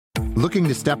Looking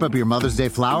to step up your Mother's Day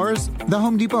flowers? The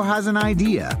Home Depot has an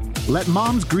idea. Let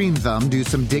Mom's Green Thumb do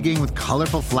some digging with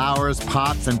colorful flowers,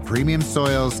 pots, and premium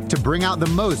soils to bring out the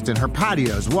most in her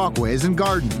patios, walkways, and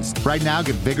gardens. Right now,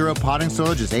 get Vigoro potting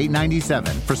soil just $8.97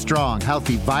 for strong,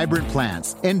 healthy, vibrant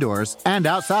plants, indoors and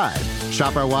outside.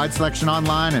 Shop our wide selection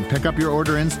online and pick up your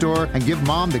order in-store and give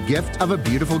Mom the gift of a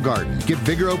beautiful garden. Get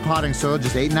Vigoro potting soil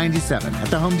just $8.97 at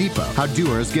the Home Depot. How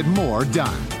doers get more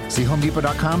done. See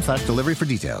homedepot.com/delivery for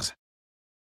details.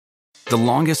 The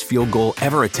longest field goal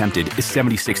ever attempted is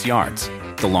 76 yards.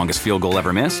 The longest field goal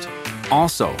ever missed?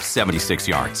 Also 76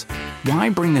 yards. Why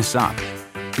bring this up?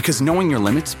 Because knowing your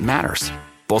limits matters,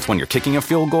 both when you're kicking a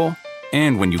field goal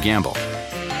and when you gamble.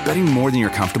 Betting more than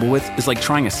you're comfortable with is like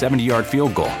trying a 70-yard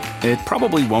field goal. It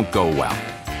probably won't go well.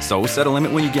 So set a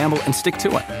limit when you gamble and stick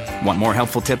to it. Want more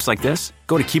helpful tips like this?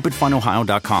 Go to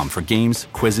keepitfunohio.com for games,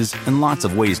 quizzes, and lots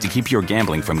of ways to keep your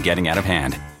gambling from getting out of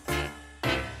hand.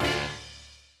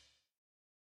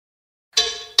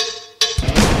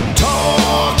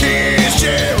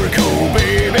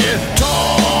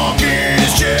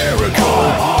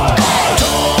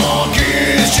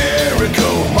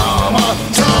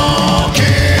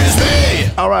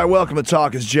 All right, welcome to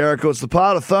Talk is Jericho. It's the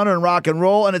pot of thunder and rock and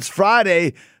roll, and it's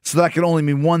Friday, so that can only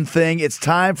mean one thing. It's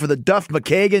time for the Duff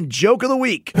McKagan Joke of the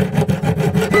Week.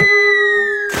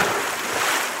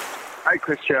 Hi,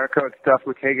 Chris Jericho. It's Duff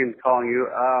McKagan calling you.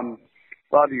 A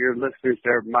lot of your listeners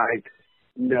there might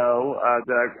know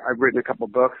that I've written a couple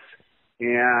books,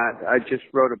 and I just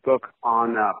wrote a book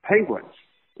on penguins.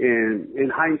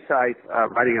 In hindsight,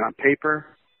 writing it on paper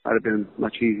might have been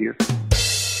much easier.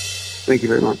 Thank you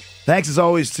very much. Thanks, as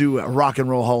always, to Rock and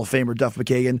Roll Hall of Famer Duff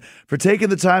McKagan for taking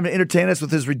the time to entertain us with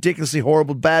his ridiculously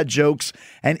horrible bad jokes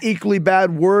and equally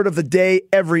bad word of the day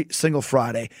every single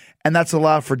Friday. And that's a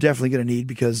lot we're definitely going to need,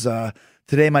 because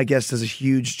today my guest has a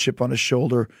huge chip on his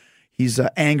shoulder. He's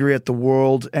angry at the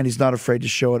world, and he's not afraid to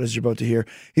show it, as you're about to hear.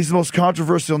 He's the most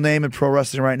controversial name in pro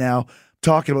wrestling right now. I'm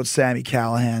talking about Sami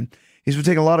Callihan. He's been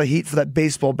taking a lot of heat for that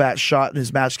baseball bat shot in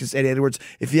his match against Eddie Edwards.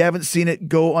 If you haven't seen it,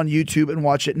 go on YouTube and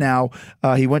watch it now.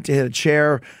 He went to hit a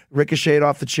chair, ricocheted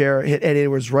off the chair, hit Eddie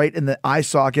Edwards right in the eye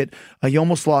socket. He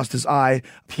almost lost his eye.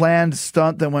 Planned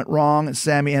stunt that went wrong, and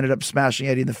Sami ended up smashing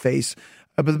Eddie in the face.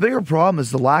 But the bigger problem is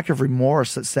the lack of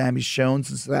remorse that Sami's shown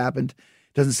since it happened.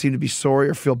 Doesn't seem to be sorry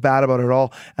or feel bad about it at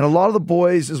all. And a lot of the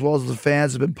boys, as well as the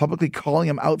fans, have been publicly calling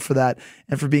him out for that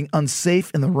and for being unsafe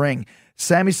in the ring.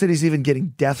 Sami said he's even getting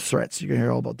death threats. You're going to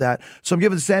hear all about that. So I'm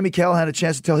giving Sami Callihan a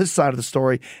chance to tell his side of the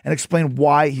story and explain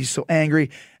why he's so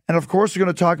angry. And of course, we're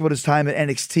going to talk about his time at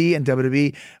NXT and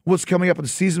WWE, what's coming up in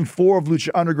season 4 of Lucha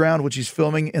Underground, which he's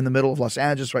filming in the middle of Los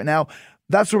Angeles right now.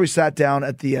 That's where we sat down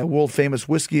at the world-famous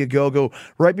Whiskey A Go-Go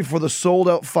right before the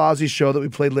sold-out Fozzy show that we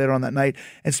played later on that night.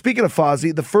 And speaking of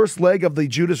Fozzy, the first leg of the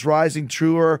Judas Rising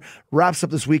tour wraps up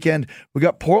this weekend. We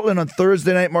got Portland on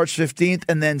Thursday night, March 15th,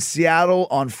 and then Seattle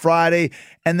on Friday.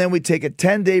 And then we take a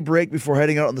 10-day break before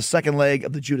heading out on the second leg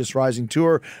of the Judas Rising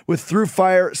tour with Through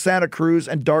Fire, Santa Cruz,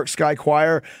 and Dark Sky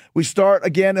Choir. We start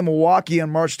again in Milwaukee on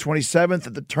March 27th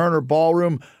at the Turner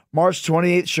Ballroom. March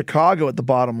 28th, Chicago at the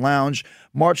Bottom Lounge.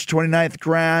 March 29th,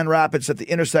 Grand Rapids at the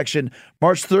Intersection.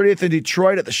 March 30th in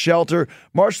Detroit at the Shelter.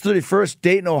 March 31st,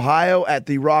 Dayton, Ohio at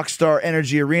the Rockstar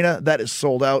Energy Arena. That is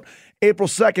sold out. April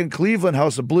 2nd, Cleveland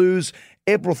House of Blues.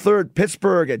 April 3rd,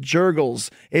 Pittsburgh at Jurgles.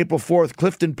 April 4th,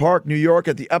 Clifton Park, New York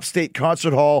at the Upstate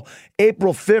Concert Hall.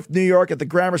 April 5th, New York at the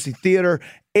Gramercy Theater.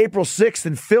 April 6th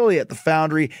in Philly at the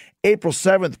Foundry. April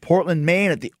 7th, Portland,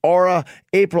 Maine at the Aura.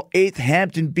 April 8th,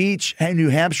 Hampton Beach, New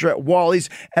Hampshire at Wally's.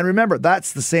 And remember,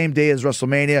 that's the same day as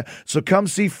WrestleMania. So come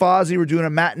see Fozzy. We're doing a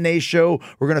matinee show.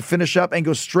 We're going to finish up and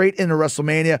go straight into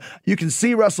WrestleMania. You can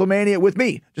see WrestleMania with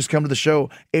me. Just come to the show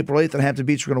April 8th at Hampton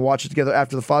Beach. We're going to watch it together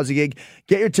after the Fozzy gig.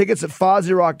 Get your tickets at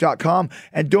FozzyRock.com.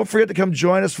 And don't forget to come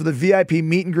join us for the VIP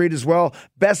meet and greet as well.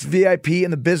 Best VIP in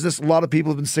the business. A lot of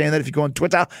people have been saying that. If you go on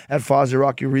Twitter at Fozzy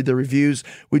Rock, you read the reviews.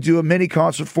 We do a mini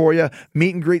concert for you.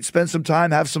 Meet and greet, spend some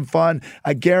time, have some fun.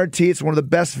 I guarantee it's one of the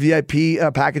best VIP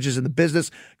packages in the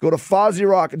business. Go to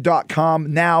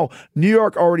FozzyRock.com now. New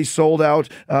York already sold out.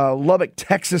 Lubbock,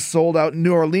 Texas sold out.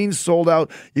 New Orleans sold out.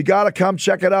 You got to come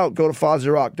check it out. Go to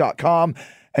FozzyRock.com.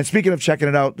 And speaking of checking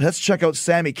it out, let's check out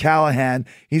Sami Callihan.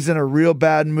 He's in a real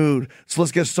bad mood. So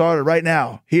let's get started right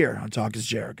now here on Talk is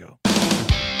Jericho.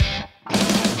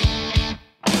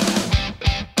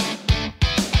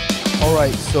 All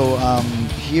right, so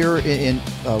here in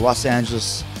Los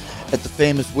Angeles at the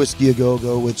famous Whiskey A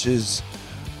Go-Go, which is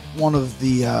one of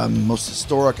the most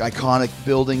historic, iconic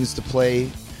buildings to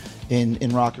play in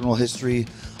rock and roll history.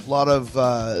 A lot of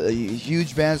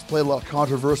huge bands played, a lot of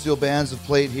controversial bands have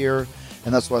played here.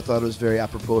 And that's why I thought it was very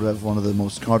apropos to have one of the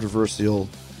most controversial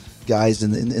guys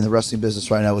in the wrestling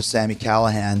business right now with Sami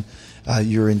Callihan.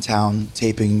 You're in town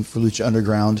taping for Lucha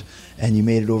Underground, and you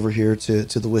made it over here to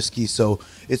the Whiskey. So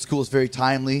it's cool. It's very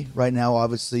timely right now.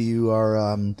 Obviously, you are,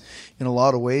 in a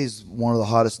lot of ways, one of the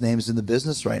hottest names in the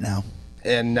business right now.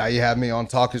 And now you have me on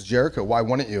Talk is Jericho. Why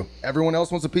wouldn't you? Everyone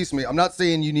else wants a piece of me. I'm not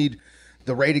saying you need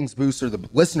the ratings boost or the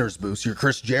listeners boost. You're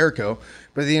Chris Jericho.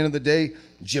 But at the end of the day,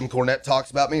 Jim Cornette talks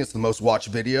about me. It's the most watched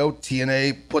video.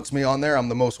 TNA puts me on there. I'm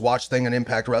the most watched thing in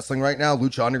Impact Wrestling right now.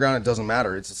 Lucha Underground, it doesn't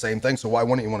matter. It's the same thing. So why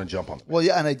wouldn't you want to jump on it? Well,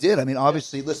 yeah, and I did. I mean,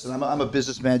 obviously, listen, I'm a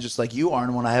businessman just like you are.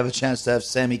 And when I have a chance to have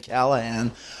Sami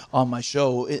Callihan on my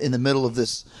show in the middle of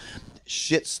this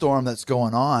shit storm that's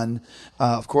going on,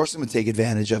 of course I'm going to take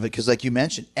advantage of it, because like you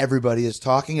mentioned, everybody is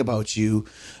talking about you,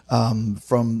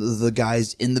 from the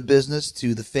guys in the business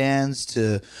to the fans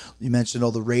to, you mentioned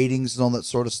all the ratings and all that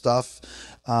sort of stuff.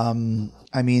 I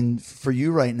mean, for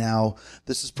you right now,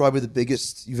 this is probably the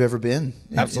biggest you've ever been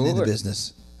in the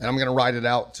business. And I'm going to ride it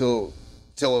out till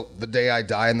the day I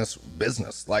die in this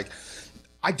business. Like,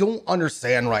 I don't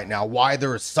understand right now why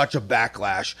there is such a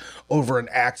backlash over an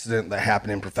accident that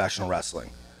happened in professional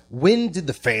wrestling. When did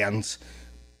the fans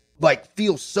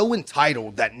feel so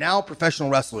entitled that now professional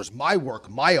wrestlers, my work,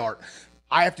 my art,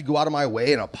 I have to go out of my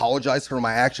way and apologize for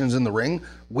my actions in the ring?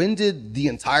 When did the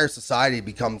entire society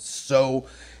become so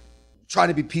trying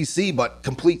to be PC, but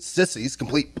complete sissies,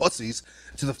 complete pussies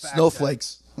to the fact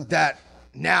snowflakes that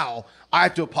now I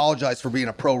have to apologize for being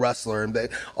a pro wrestler and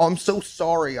I'm so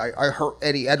sorry I hurt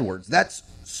Eddie Edwards. That's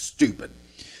stupid.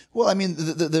 Well, I mean,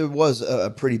 there was a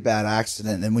pretty bad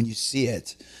accident, and when you see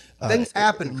it, things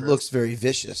happen. It looks very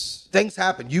vicious. Things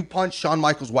happen. You punched Shawn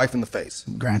Michaels' wife in the face.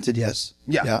 Granted, yes.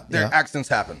 Yeah. Accidents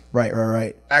happen.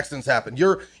 Right. Accidents happen.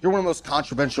 You're one of the most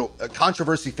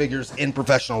controversy figures in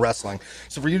professional wrestling.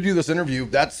 So for you to do this interview,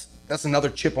 that's another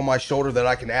chip on my shoulder that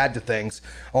I can add to things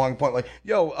along the point. Like,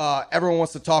 everyone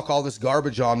wants to talk all this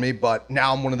garbage on me, but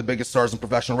now I'm one of the biggest stars in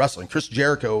professional wrestling. Chris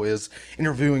Jericho is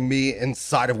interviewing me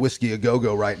inside of Whiskey A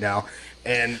Go-Go right now,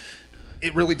 and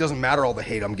it really doesn't matter all the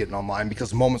hate I'm getting online,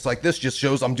 because moments like this just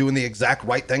shows I'm doing the exact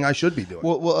right thing I should be doing.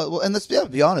 Well, and let's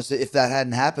be honest. If that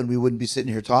hadn't happened, we wouldn't be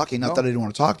sitting here talking. Not that I didn't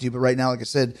want to talk to you, but right now, like I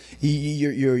said,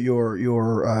 the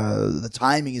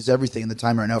timing is everything, and the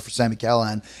time right now for Sami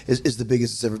Callihan is the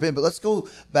biggest it's ever been. But let's go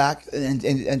back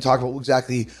and talk about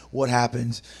exactly what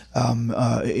happened in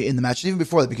the match, and even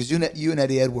before that, because you and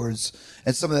Eddie Edwards,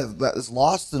 and some of that is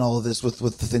lost in all of this with the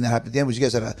thing that happened at the end, was you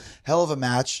guys had a hell of a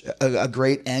match, a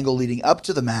great angle leading up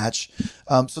to the match.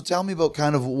 So tell me about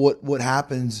kind of what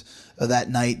happened that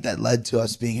night that led to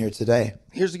us being here today.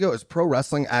 Here's the go. As pro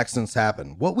wrestling, accidents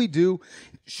happen. What we do,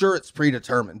 sure, it's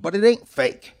predetermined, but it ain't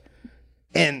fake.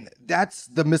 And that's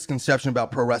the misconception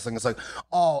about pro wrestling. It's like,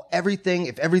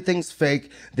 if everything's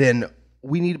fake, then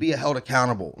we need to be held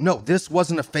accountable. No, this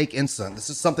wasn't a fake incident.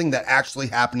 This is something that actually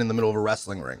happened in the middle of a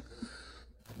wrestling ring.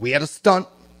 We had a stunt.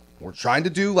 We're trying to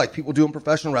do like people do in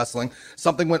professional wrestling.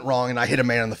 Something went wrong, and I hit a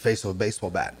man in the face with a baseball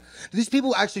bat. Do these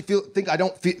people actually think I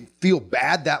don't feel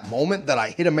bad that moment that I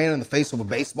hit a man in the face with a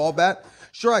baseball bat?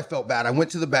 Sure, I felt bad. I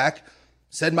went to the back,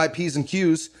 said my P's and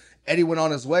Q's. Eddie went on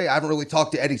his way. I haven't really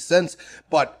talked to Eddie since,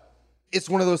 but it's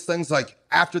one of those things like,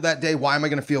 after that day, why am I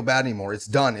going to feel bad anymore? It's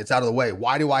done. It's out of the way.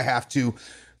 Why do I have to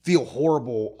feel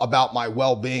horrible about my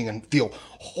well-being and feel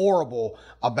horrible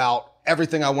about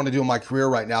everything I want to do in my career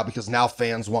right now, because now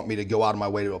fans want me to go out of my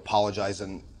way to apologize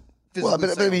and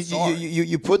but I mean,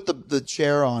 you put the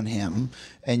chair on him,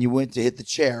 and you went to hit the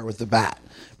chair with the bat,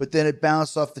 but then it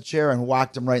bounced off the chair and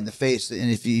whacked him right in the face.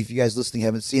 And if you guys listening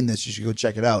haven't seen this, you should go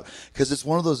check it out, because it's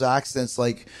one of those accidents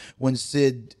like when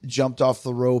Sid jumped off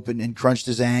the rope and crunched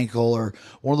his ankle, or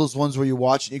one of those ones where you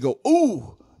watch and you go,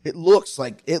 ooh, it looks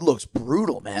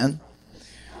brutal, man.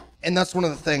 And that's one of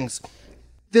the things.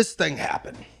 This thing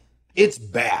happened. It's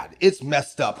bad. It's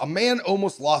messed up. A man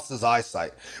almost lost his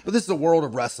eyesight. But this is the world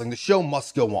of wrestling. The show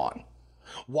must go on.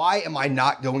 Why am I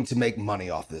not going to make money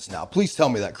off this now? Please tell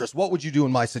me that, Chris. What would you do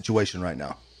in my situation right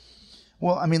now?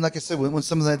 Well, I mean, like I said, when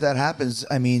something like that happens,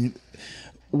 I mean,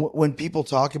 when people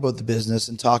talk about the business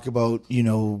and talk about, we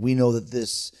know that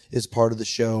this is part of the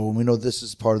show, and we know this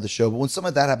is part of the show, but when something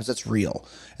like that happens, that's real.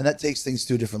 And that takes things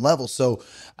to a different level. So,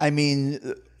 I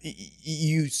mean,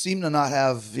 you seem to not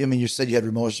have, you said you had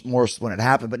remorse when it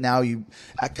happened, but now you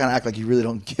kind of act like you really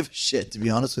don't give a shit, to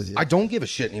be honest with you. I don't give a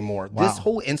shit anymore. Wow. This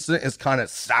whole incident has kind of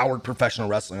soured professional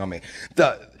wrestling on me.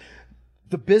 The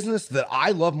business that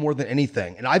I love more than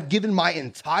anything, and I've given my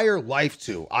entire life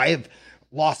to, I have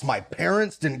lost my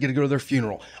parents, didn't get to go to their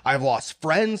funeral. I've lost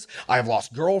friends. I've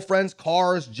lost girlfriends,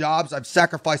 cars, jobs. I've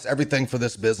sacrificed everything for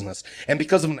this business. And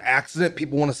because of an accident,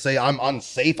 people want to say I'm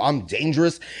unsafe, I'm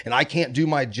dangerous, and I can't do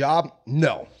my job.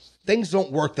 No. Things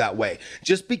don't work that way.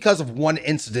 Just because of one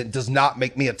incident does not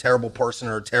make me a terrible person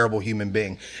or a terrible human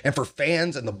being. And for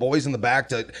fans and the boys in the back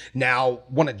to now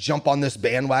want to jump on this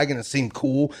bandwagon and seem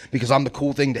cool because I'm the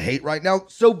cool thing to hate right now,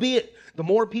 so be it. The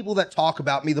more people that talk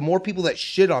about me, the more people that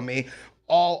shit on me,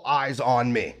 all eyes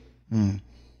on me.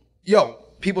 Yo,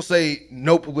 people say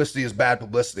no publicity is bad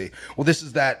publicity. Well, this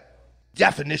is that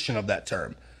definition of that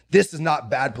term. This is not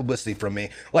bad publicity from me.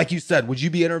 Like you said, would you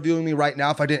be interviewing me right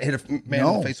now if I didn't hit a man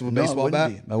in the face with a baseball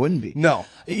bat? I wouldn't be. No.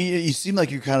 You seem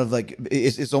like you're kind of like,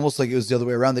 it's almost like it was the other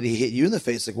way around, that he hit you in the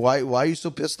face. Like, why are you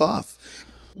so pissed off?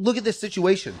 Look at this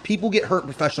situation. People get hurt in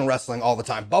professional wrestling all the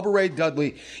time. Bubba Ray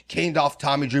Dudley caned off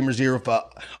Tommy Dreamer's ear with an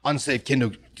unsafe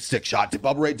kendo stick shot. Did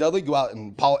Bubba Ray Dudley go out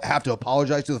and have to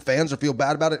apologize to the fans or feel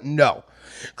bad about it? No.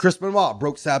 Chris Benoit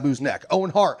broke Sabu's neck.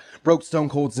 Owen Hart broke Stone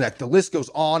Cold's neck. The list goes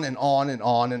on and on and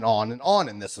on and on and on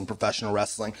in this in professional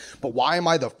wrestling. But why am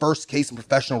I the first case in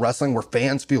professional wrestling where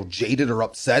fans feel jaded or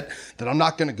upset that I'm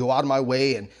not going to go out of my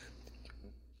way and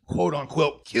quote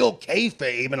unquote kill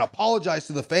kayfabe and apologize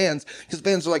to the fans? Because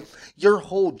fans are like, your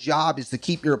whole job is to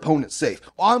keep your opponent safe.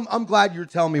 Well, I'm glad you're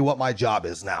telling me what my job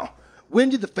is now. When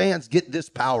did the fans get this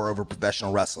power over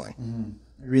professional wrestling?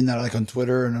 You're reading that like on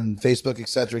Twitter and on Facebook, et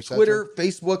cetera, et cetera. Twitter,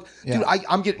 Facebook. Yeah. Dude,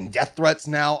 I'm getting death threats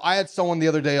now. I had someone the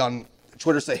other day on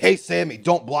Twitter say, hey, Sammy,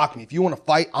 don't block me. If you want to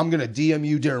fight, I'm going to DM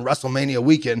you during WrestleMania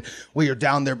weekend where you're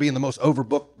down there being the most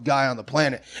overbooked guy on the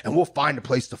planet, and we'll find a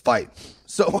place to fight.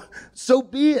 So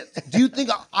be it. Do you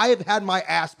think I have had my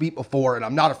ass beat before, and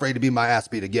I'm not afraid to be my ass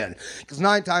beat again? Because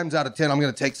 9 times out of 10, I'm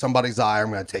going to take somebody's eye, or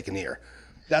I'm going to take an ear.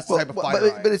 That's the type of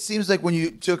fighter I am. But it seems like when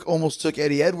you almost took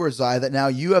Eddie Edwards' eye, that now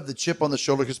you have the chip on the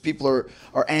shoulder because people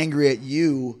are angry at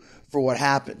you for what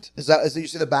happened. Is that you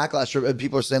see the backlash? Or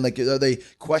people are saying, like, are they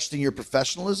questioning your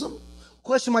professionalism?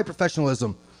 Question my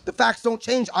professionalism. The facts don't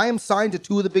change. I am signed to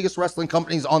 2 of the biggest wrestling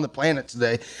companies on the planet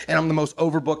today, and I'm the most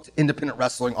overbooked independent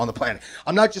wrestling on the planet.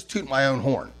 I'm not just tooting my own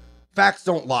horn. Facts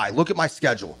don't lie. Look at my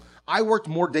schedule. I worked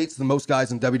more dates than most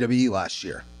guys in WWE last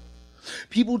year.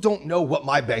 People don't know what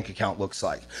my bank account looks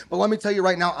like. But let me tell you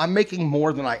right now, I'm making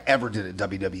more than I ever did at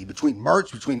WWE. Between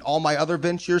merch, between all my other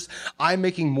ventures, I'm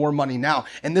making more money now.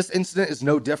 And this incident is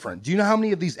no different. Do you know how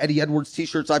many of these Eddie Edwards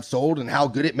t-shirts I've sold and how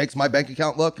good it makes my bank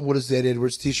account look? What is the Eddie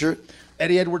Edwards t-shirt?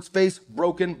 Eddie Edwards' face,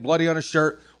 broken, bloody on his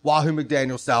shirt, Wahoo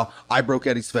McDaniel style. I broke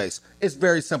Eddie's face. It's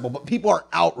very simple, but people are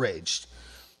outraged.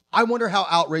 I wonder how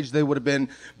outraged they would have been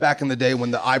back in the day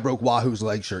when the I Broke Wahoo's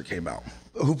leg shirt came out.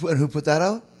 Who put that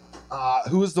out?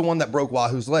 Who was the one that broke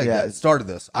Wahoo's leg that started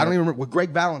this? I don't even remember. With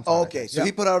Greg Valentine. Oh, okay. So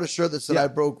he put out a shirt that said, I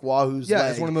broke Wahoo's leg. Yeah,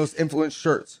 it's one of the most influenced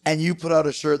shirts. And you put out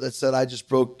a shirt that said, I just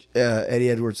broke Eddie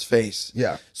Edwards' face.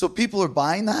 Yeah. So people are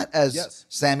buying that as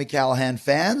Sami Callihan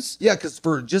fans? Yeah, because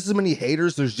for just as many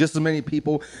haters, there's just as many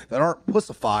people that aren't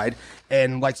pussified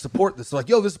and like support this. They're like,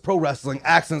 yo, this is pro wrestling.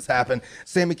 Accidents happen.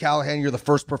 Sami Callihan, you're the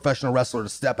first professional wrestler to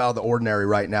step out of the ordinary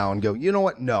right now and go, you know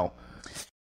what? No.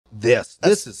 This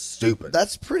is stupid.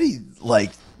 That's pretty,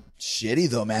 like, shitty,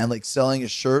 though, man. Like, selling a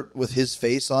shirt with his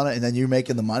face on it and then you're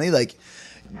making the money. Like,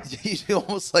 you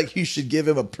almost like you should give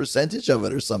him a percentage of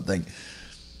it or something.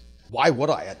 Why would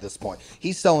I at this point?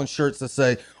 He's selling shirts that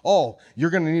say, oh, you're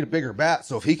going to need a bigger bat.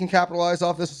 So if he can capitalize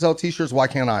off this and sell t-shirts, why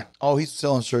can't I? Oh, he's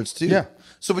selling shirts too? Yeah.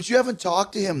 So, but you haven't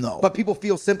talked to him, though. But people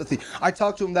feel sympathy. I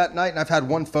talked to him that night, and I've had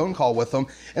one phone call with him.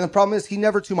 And the problem is he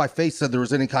never to my face said there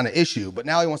was any kind of issue. But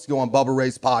now he wants to go on Bubba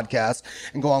Ray's podcast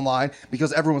and go online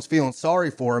because everyone's feeling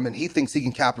sorry for him, and he thinks he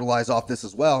can capitalize off this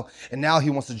as well. And now he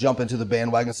wants to jump into the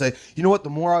bandwagon and say, you know what, the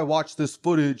more I watch this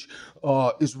footage,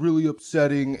 is really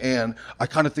upsetting, and I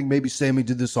kind of think maybe Sammy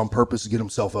did this on purpose to get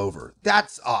himself over.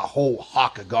 That's a whole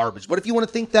hawk of garbage. But if you want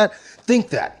to think that, think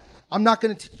that. I'm not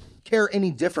going to care any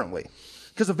differently.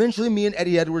 Because eventually me and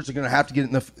Eddie Edwards are going to have to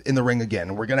get in the ring again,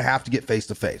 and we're going to have to get face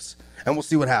to face, and we'll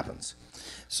see what happens.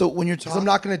 So when you're talking, I'm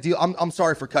not going to deal. I'm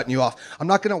sorry for cutting you off. I'm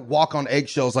not going to walk on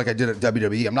eggshells like I did at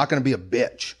WWE. I'm not going to be a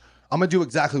bitch. I'm going to do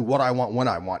exactly what I want when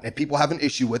I want. If people have an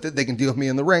issue with it, they can deal with me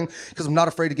in the ring because I'm not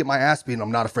afraid to get my ass beat and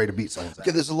I'm not afraid to beat someone's ass.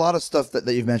 Okay, there's a lot of stuff that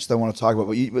you've mentioned that I want to talk about,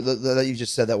 but that you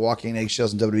just said, that walking in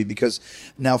eggshells in WWE, because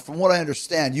now from what I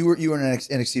understand, you were in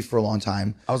NXT for a long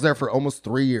time. I was there for almost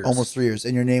 3 years. Almost 3 years.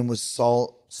 And your name was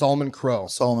Solomon Crow.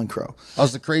 Solomon Crow. I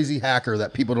was the crazy hacker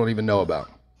that people don't even know about.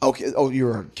 Okay. Oh,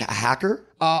 you're a hacker?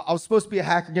 I was supposed to be a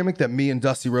hacker gimmick that me and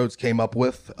Dusty Rhodes came up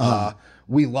with.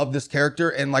 We love this character,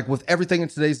 and like with everything in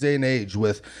today's day and age,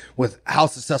 with how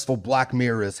successful Black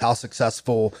Mirror is, how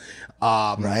successful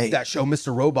that show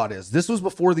Mr. Robot is. This was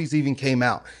before these even came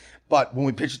out. But when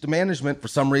we pitched it to management, for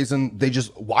some reason,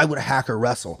 why would a hacker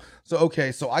wrestle? So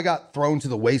I got thrown to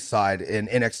the wayside in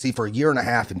NXT for a year and a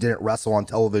half and didn't wrestle on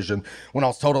television when I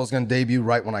was told I was going to debut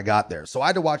right when I got there. So I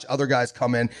had to watch other guys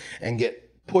come in and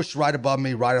get pushed right above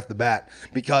me right off the bat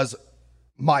because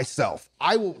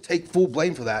I will take full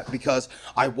blame for that because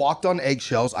I walked on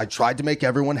eggshells. I tried to make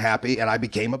everyone happy and I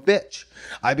became a bitch.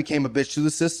 I became a bitch to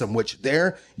the system, which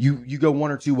there you go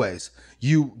one or two ways.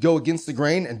 You go against the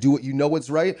grain and do what you know is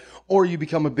right, or you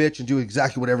become a bitch and do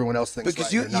exactly what everyone else thinks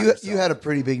because right. you had a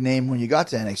pretty big name when you got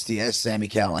to NXT as Sami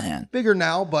Callihan. Bigger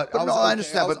now, but I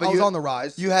understand. But I was on the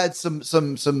rise. You had some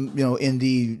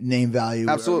indie name value.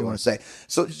 Absolutely, you want to say.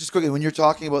 So just quickly, when you're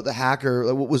talking about the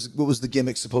hacker, what was the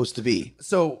gimmick supposed to be?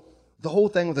 So the whole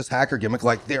thing with this hacker gimmick,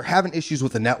 like they're having issues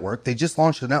with the network. They just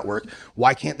launched the network.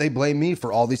 Why can't they blame me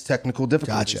for all these technical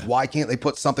difficulties? Gotcha. Why can't they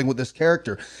put something with this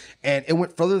character? And it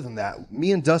went further than that.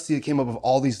 Me and Dusty came up with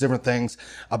all these different things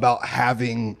about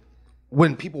having,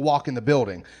 when people walk in the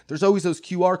building, there's always those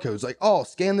QR codes like, oh,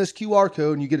 scan this QR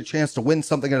code and you get a chance to win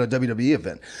something at a WWE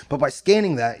event. But by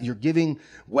scanning that, you're giving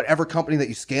whatever company that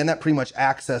you scan that pretty much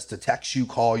access to text you,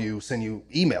 call you, send you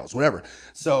emails, whatever.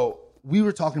 So we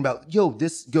were talking about,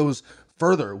 this goes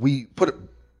further. We put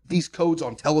these codes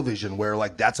on television where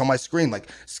like that's on my screen, like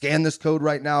scan this code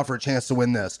right now for a chance to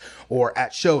win this. Or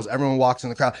at shows, everyone walks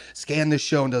in the crowd, scan this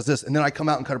show and does this. And then I come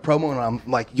out and cut a promo and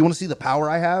I'm like, you want to see the power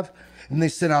I have? And they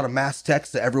send out a mass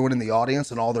text to everyone in the audience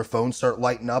and all their phones start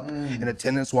lighting up in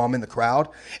attendance while I'm in the crowd.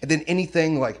 And then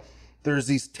anything like, there's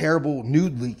these terrible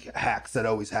nude leak hacks that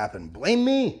always happen. Blame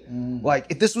me. Like,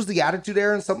 if this was the Attitude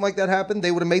Era and something like that happened,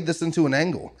 they would have made this into an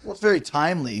angle. Well, it's very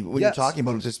timely when you're talking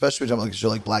about it, especially when you're talking about a show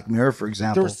like Black Mirror, for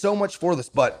example. There was so much for this,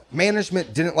 but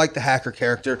management didn't like the hacker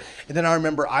character. And then I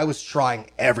remember I was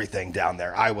trying everything down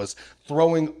there. I was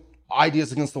throwing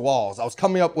ideas against the walls. I was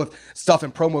coming up with stuff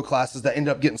in promo classes that ended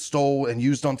up getting stole and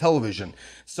used on television.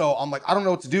 So I'm like, I don't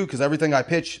know what to do because everything I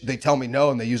pitch, they tell me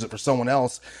no and they use it for someone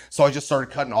else. So I just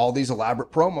started cutting all these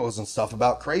elaborate promos and stuff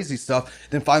about crazy stuff.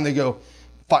 Then finally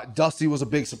Dusty was a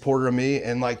big supporter of me.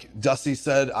 And like Dusty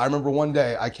said, I remember one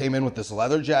day I came in with this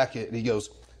leather jacket and he goes,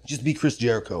 just be Chris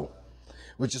Jericho,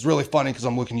 which is really funny because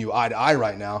I'm looking you eye to eye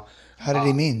right now. How did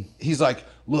he mean? He's like,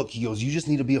 look, he goes, you just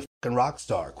need to be a fucking rock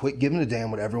star. Quit giving a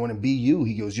damn what everyone and be you.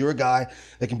 He goes, you're a guy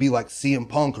that can be like CM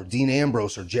Punk or Dean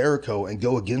Ambrose or Jericho and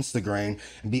go against the grain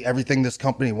and be everything this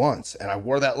company wants. And I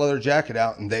wore that leather jacket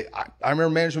out and I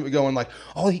remember management going like,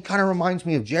 oh, he kind of reminds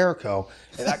me of Jericho.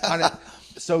 And that kind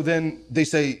of, so then they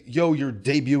say, yo,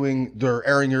 they're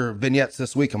airing your vignettes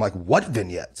this week. I'm like, what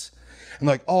vignettes? And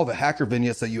like, oh, the hacker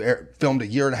vignettes that you filmed a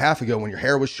year and a half ago when your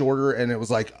hair was shorter and it was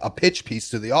like a pitch piece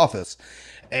to The Office.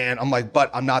 And I'm like,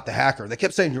 but I'm not the hacker. They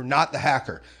kept saying, you're not the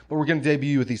hacker, but we're going to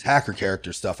debut you with these hacker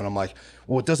character stuff. And I'm like,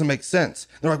 well, it doesn't make sense.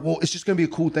 They're like, well, it's just going to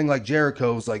be a cool thing like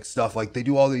Jericho's like stuff. Like they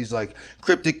do all these like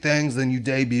cryptic things, then you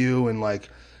debut and like,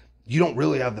 you don't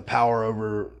really have the power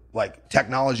over like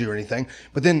technology or anything.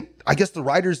 But then I guess the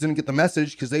writers didn't get the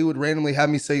message because they would randomly have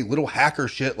me say little hacker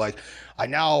shit. Like I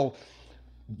now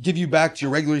give you back to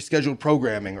your regularly scheduled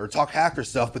programming or talk hacker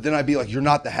stuff, but then I'd be like, you're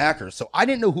not the hacker. So I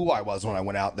didn't know who I was when I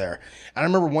went out there. And I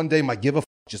remember one day my give a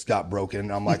just got broken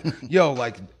and I'm like, yo,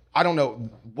 like, I don't know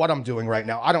what I'm doing right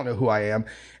now. I don't know who I am.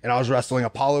 And I was wrestling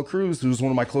Apollo Crews, who's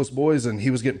one of my close boys, and he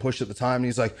was getting pushed at the time. And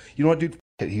he's like, you know what, dude?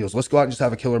 He goes, let's go out and just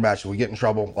have a killer match. If we get in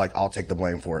trouble, like, I'll take the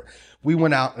blame for it. We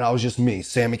went out and I was just me,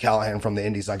 Sami Callihan from the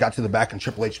Indies. I got to the back and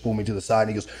Triple H pulled me to the side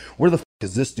and he goes, where the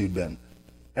has this dude been?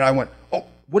 And I went, oh,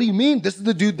 what do you mean? This is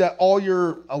the dude that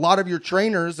a lot of your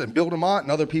trainers and Bill DeMott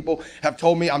and other people have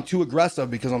told me I'm too aggressive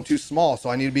because I'm too small. So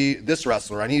I need to be this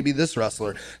wrestler. I need to be this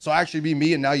wrestler. So I actually be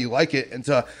me and now you like it. And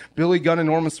to Billy Gunn and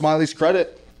Norman Smiley's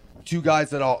credit, two guys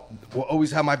that will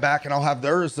always have my back and I'll have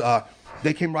theirs.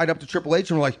 They came right up to Triple H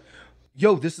and were like,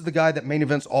 yo, this is the guy that main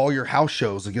events all your house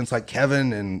shows against like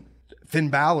Kevin and Finn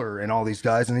Balor and all these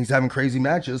guys. And he's having crazy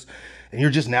matches. And you're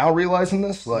just now realizing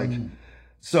this? Like,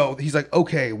 So he's like,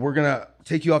 okay, we're going to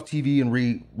take you off TV and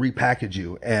repackage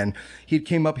you. And he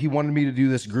came up, he wanted me to do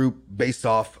this group based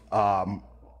off,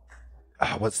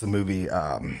 what's the movie?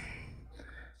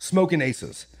 Smoking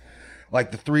Aces.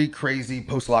 Like the three crazy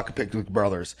post-apocalyptic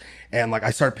brothers. And like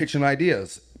I started pitching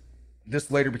ideas.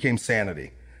 This later became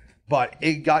Sanity. But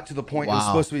it got to the point, It was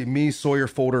supposed to be me, Sawyer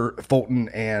Fulton,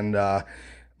 and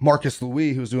Marcus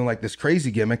Louis, who was doing like this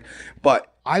crazy gimmick.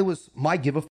 But my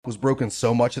give a f was broken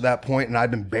so much at that point, and I'd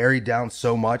been buried down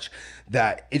so much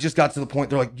that it just got to the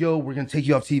point they're like, yo, we're going to take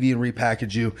you off TV and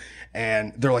repackage you.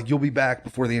 And they're like, you'll be back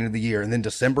before the end of the year. And then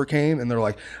December came and they're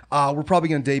like, we're probably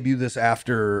going to debut this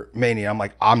after Mania. I'm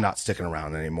like, I'm not sticking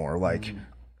around anymore. Like,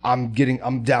 I'm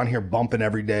down here bumping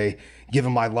every day,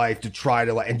 giving my life to try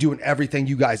to and doing everything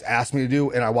you guys asked me to do.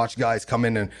 And I watch guys come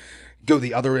in and go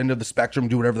the other end of the spectrum,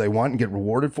 do whatever they want and get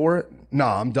rewarded for it.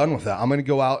 Nah, I'm done with that. I'm going to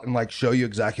go out and like show you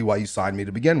exactly why you signed me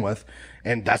to begin with.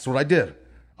 And that's what I did.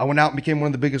 I went out and became one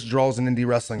of the biggest draws in indie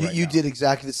wrestling. You did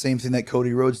exactly the same thing that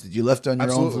Cody Rhodes did. You left on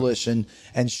your own volition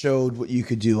and showed what you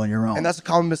could do on your own. And that's a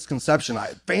common misconception.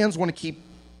 Fans want to keep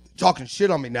talking shit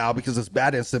on me now because it's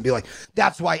bad instant. Be like,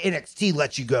 that's why NXT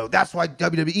lets you go. That's why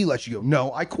WWE lets you go.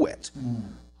 No, I quit.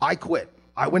 I quit.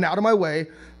 I went out of my way.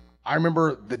 I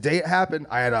remember the day it happened,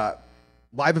 I had a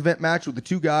live event match with the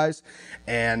two guys,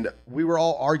 and we were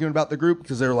all arguing about the group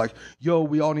because they were like, yo,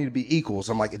 we all need to be equals.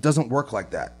 I'm like, it doesn't work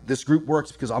like that. This group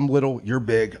works because I'm little, you're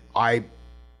big. I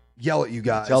yell at you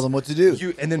guys. Tell them what to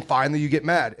do. And then finally you get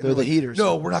mad. They're the heaters.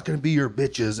 No, we're not going to be your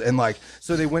bitches. And like,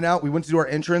 so they went out, we went to do our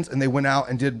entrance, and they went out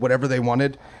and did whatever they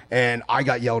wanted, and I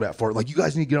got yelled at for it. Like, you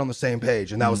guys need to get on the same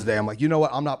page. And that was the day I'm like, you know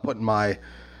what? I'm not putting my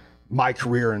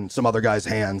career in some other guy's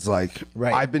hands. Like,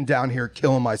 I've been down here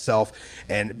killing myself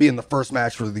and being the first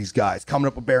match for these guys, coming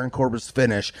up with Baron Corbin's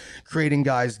finish, creating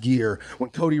guys' gear.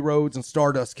 When Cody Rhodes and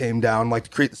Stardust came down, like to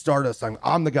create the Stardust,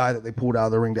 I'm the guy that they pulled out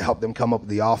of the ring to help them come up with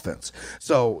the offense.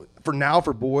 So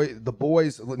the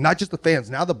boys, not just the fans,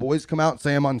 now the boys come out and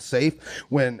say I'm unsafe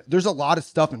when there's a lot of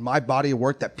stuff in my body of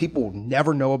work that people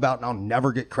never know about and I'll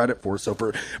never get credit for. So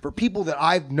for people that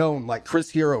I've known, like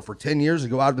Chris Hero for 10 years, to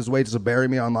go out of his way to bury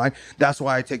me online, that's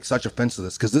why I take such offense to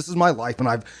this, because this is my life and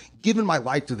I've given my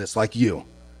life to this like you.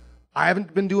 I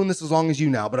haven't been doing this as long as you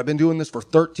now, but I've been doing this for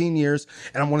 13 years,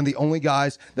 and I'm one of the only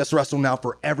guys that's wrestled now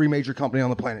for every major company on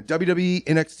the planet. WWE,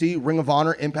 NXT, Ring of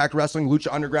Honor, Impact Wrestling, Lucha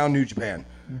Underground, New Japan.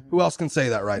 Who else can say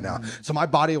that right now? So my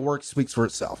body of work speaks for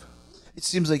itself. It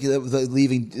seems like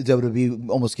leaving WWE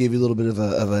almost gave you a little bit of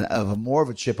a more of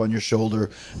a chip on your shoulder,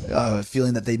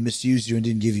 feeling that they misused you and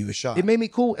didn't give you a shot. It made me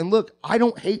cool. And look, I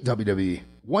don't hate WWE.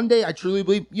 One day I truly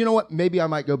believe, you know what, maybe I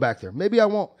might go back there. Maybe I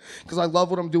won't, because I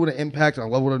love what I'm doing at Impact and I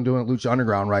love what I'm doing at Lucha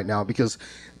Underground right now, because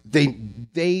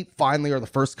they finally are the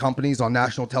first companies on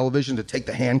national television to take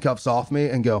the handcuffs off me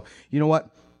and go, you know what,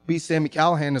 B. Sami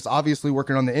Callihan is obviously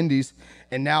working on the indies,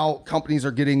 and now companies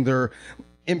are getting their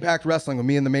Impact Wrestling with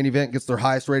me in the main event gets their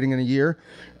highest rating in a year.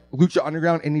 Lucha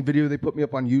Underground, any video they put me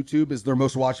up on YouTube is their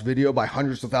most watched video by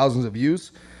hundreds of thousands of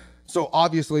views. So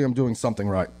obviously I'm doing something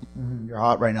right. You're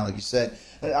hot right now, like you said.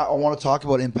 I want to talk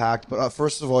about Impact, but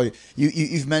first of all,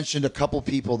 you've mentioned a couple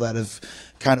people that have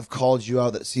kind of called you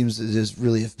out that seems to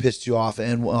really have pissed you off,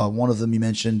 and one of them you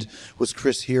mentioned was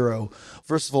Chris Hero.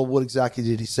 First of all, what exactly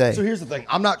did he say? So here's the thing.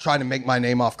 I'm not trying to make my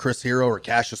name off Chris Hero or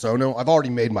Cassius Ohno. I've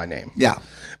already made my name. Yeah.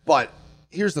 But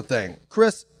here's the thing.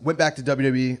 Chris went back to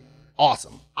WWE.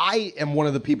 Awesome. I am one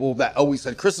of the people that always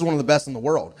said Chris is one of the best in the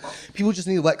world. People just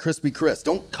need to let Chris be Chris.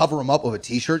 Don't cover him up with a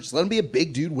t-shirt. Just let him be a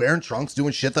big dude wearing trunks,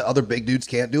 doing shit that other big dudes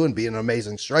can't do, and be an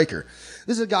amazing striker.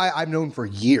 This is a guy I've known for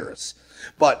years.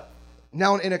 But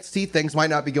now in NXT, things might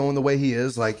not be going the way he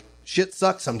is. Like, shit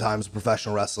sucks sometimes in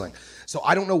professional wrestling. So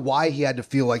I don't know why he had to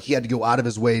feel like he had to go out of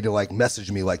his way to like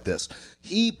message me like this.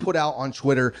 He put out on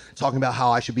Twitter talking about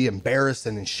how I should be embarrassed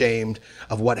and ashamed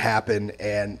of what happened,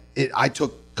 and I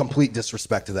took complete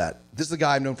disrespect to that. This is a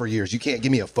guy I've known for years. You can't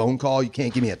give me a phone call. You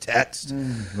can't give me a text.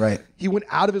 Right. He went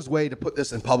out of his way to put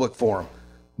this in public forum.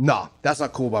 Nah, that's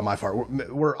not cool by my part.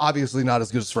 We're obviously not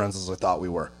as good as friends as I thought we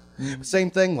were.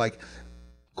 Same thing, like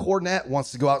Cornette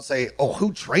wants to go out and say, oh,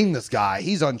 who trained this guy?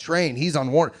 He's untrained. He's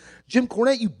unwarned. Jim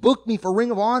Cornette, you booked me for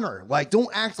Ring of Honor. Like, don't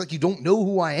act like you don't know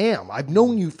who I am. I've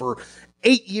known you for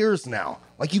 8 years now.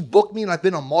 Like, you booked me and I've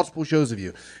been on multiple shows of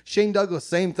you. Shane Douglas,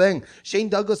 same thing. Shane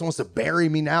Douglas wants to bury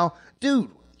me now.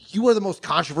 Dude, you are the most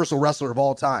controversial wrestler of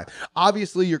all time.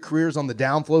 Obviously, your career's on the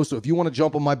downflow, so if you want to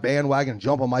jump on my bandwagon,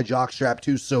 jump on my jockstrap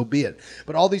too, so be it.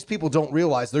 But all these people don't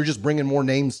realize they're just bringing more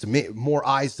names to me, more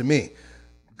eyes to me.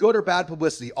 Good or bad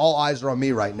publicity, all eyes are on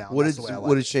me right now. What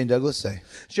did Shane Douglas say?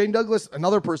 Shane Douglas,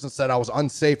 another person said I was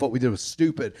unsafe. What we did was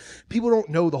stupid. People don't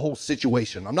know the whole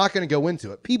situation. I'm not going to go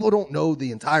into it. People don't know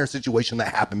the entire situation that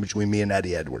happened between me and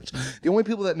Eddie Edwards. The only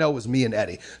people that know was me and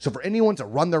Eddie. So for anyone to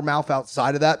run their mouth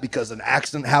outside of that because an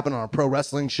accident happened on a pro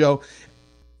wrestling show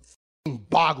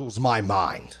boggles my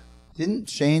mind. Didn't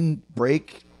Shane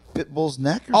break Pitbull's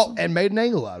neck or something? And made an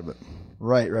angle out of it.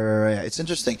 Right. It's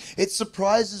interesting. It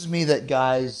surprises me that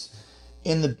guys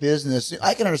in the business,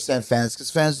 I can understand fans because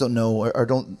fans don't know or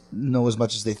don't know as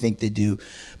much as they think they do.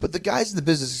 But the guys in the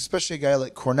business, especially a guy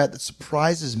like Cornette, that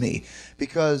surprises me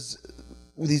because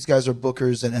these guys are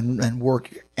bookers and work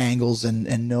angles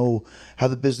and know how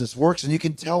the business works. And you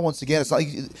can tell once again, it's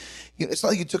not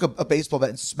like you took a baseball bat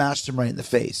and smashed him right in the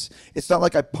face. It's not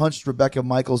like I punched Rebecca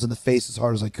Michaels in the face as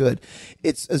hard as I could.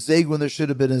 It's a zig when there should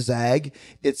have been a zag.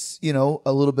 It's,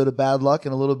 a little bit of bad luck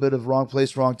and a little bit of wrong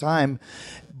place, wrong time.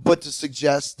 But to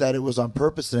suggest that it was on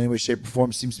purpose in any way, shape, or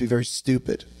form seems to be very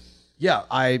stupid. Yeah,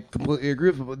 I completely agree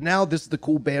with it. But now this is the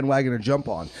cool bandwagon to jump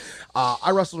on.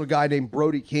 I wrestled a guy named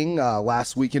Brody King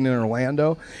last weekend in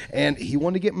Orlando, and he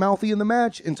wanted to get mouthy in the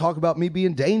match and talk about me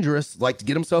being dangerous, like to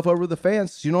get himself over the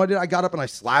fans. You know what I did? I got up and I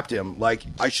slapped him like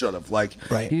I should have. Like,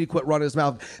 right. He need to quit running his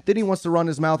mouth. Then he wants to run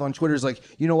his mouth on Twitter. He's like,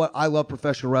 you know what? I love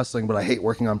professional wrestling, but I hate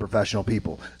working on professional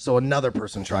people. So another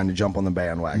person trying to jump on the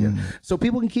bandwagon. So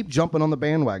people can keep jumping on the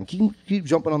bandwagon. Keep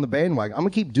jumping on the bandwagon. I'm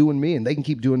going to keep doing me, and they can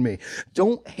keep doing me.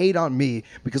 Don't hate on me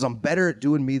because I'm better at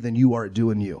doing me than you are at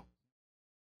doing you.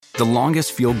 The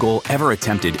longest field goal ever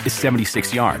attempted is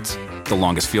 76 yards. The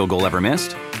longest field goal ever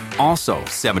missed? Also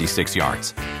 76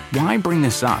 yards. Why bring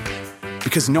this up?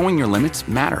 Because knowing your limits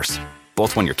matters,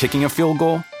 both when you're kicking a field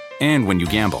goal and when you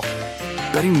gamble.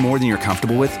 Betting more than you're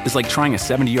comfortable with is like trying a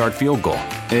 70-yard field goal.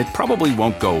 It probably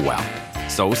won't go well.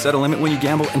 So set a limit when you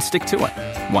gamble and stick to it.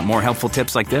 Want more helpful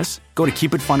tips like this? Go to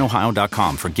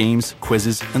keepitfunohio.com for games,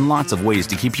 quizzes, and lots of ways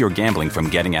to keep your gambling from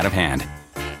getting out of hand.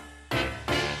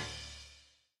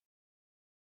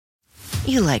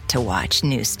 You like to watch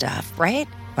new stuff, right?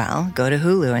 Well, go to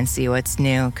Hulu and see what's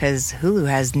new, because Hulu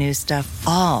has new stuff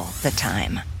all the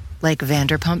time. Like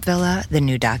Vanderpump Villa, the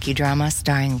new docudrama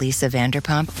starring Lisa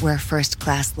Vanderpump, where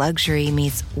first-class luxury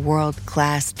meets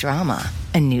world-class drama.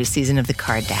 A new season of The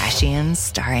Kardashians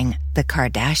starring The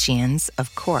Kardashians,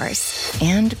 of course.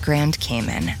 And Grand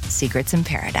Cayman, Secrets in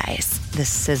Paradise, the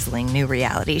sizzling new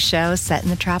reality show set in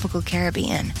the tropical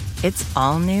Caribbean. It's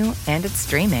all new and it's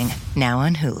streaming now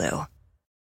on Hulu.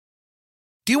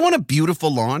 Do you want a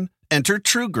beautiful lawn? Enter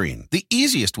TruGreen, the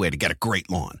easiest way to get a great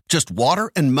lawn. Just water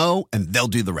and mow, and they'll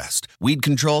do the rest. Weed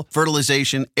control,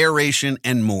 fertilization, aeration,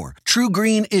 and more.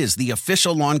 TruGreen is the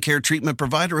official lawn care treatment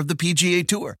provider of the PGA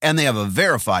Tour, and they have a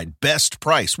verified best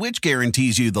price, which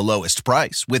guarantees you the lowest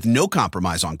price with no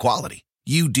compromise on quality.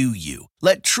 You do you.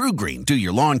 Let TruGreen do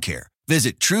your lawn care.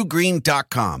 Visit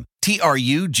TruGreen.com,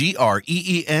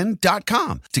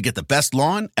 TruGreen.com, to get the best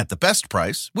lawn at the best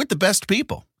price with the best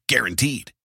people.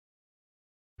 Guaranteed.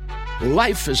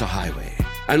 Life is a highway,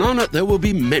 and on it there will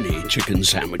be many chicken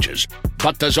sandwiches.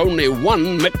 But there's only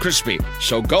one McCrispy.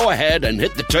 So go ahead and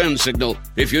hit the turn signal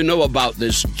if you know about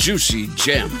this juicy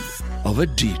gem of a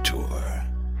detour.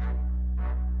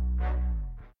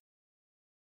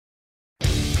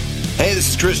 Hey,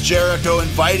 this is Chris Jericho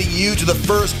inviting you to the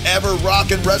first ever Rock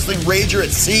and Wrestling Rager at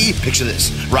Sea. Picture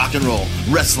this: rock and roll,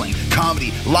 wrestling,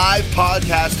 comedy, live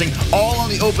podcasting, all on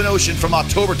the open ocean from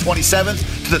October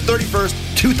 27th to the 31st,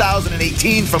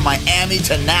 2018, from Miami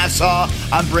to Nassau.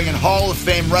 I'm bringing Hall of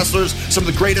Fame wrestlers, some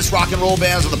of the greatest rock and roll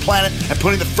bands on the planet, and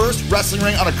putting the first wrestling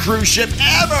ring on a cruise ship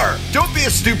ever. Don't be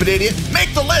a stupid idiot.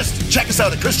 Make the list. Check us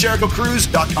out at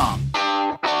ChrisJerichoCruise.com.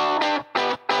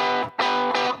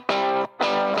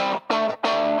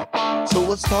 So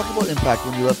let's talk about Impact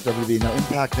when you left WWE. Now,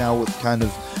 Impact now with kind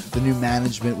of the new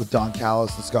management with Don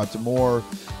Callis and Scott D'Amore.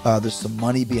 There's some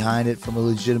money behind it from a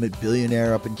legitimate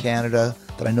billionaire up in Canada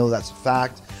that I know that's a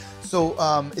fact. So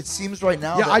it seems right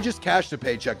now. Yeah, I just cashed a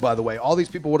paycheck, by the way. All these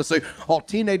people would have said, oh,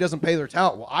 TNA doesn't pay their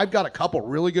talent. Well, I've got a couple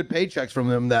really good paychecks from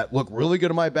them that look really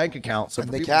good in my bank account. So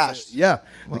and they cashed. The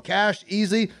cash,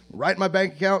 easy, right in my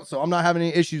bank account. So I'm not having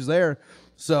any issues there.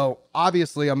 So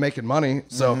obviously I'm making money.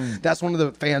 So that's one of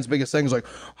the fans' biggest things. Like,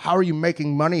 how are you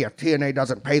making money if TNA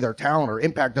doesn't pay their talent or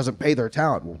Impact doesn't pay their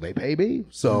talent? Well, they pay me.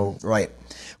 So right.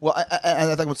 Well,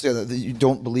 I think I would say that you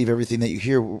don't believe everything that you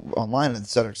hear online, et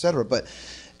cetera, et cetera. But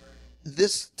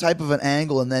this type of an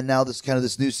angle, and then now this kind of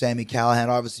this new Sami Callihan,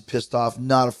 obviously pissed off,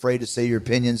 not afraid to say your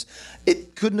opinions.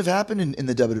 It couldn't have happened in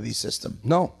the WWE system.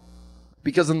 No.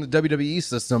 Because in the WWE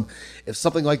system, if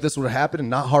something like this would have happened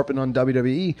and not harping on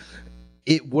WWE,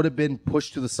 it would have been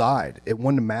pushed to the side. It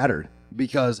wouldn't have mattered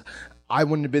because I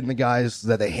wouldn't have been the guys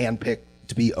that they handpicked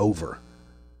to be over.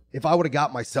 If I would have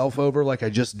got myself over like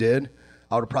I just did,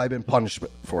 I would have probably been punished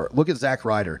for it. Look at Zack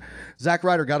Ryder. Zack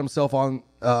Ryder got himself on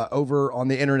over on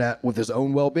the internet with his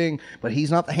own well-being, but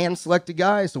he's not the hand-selected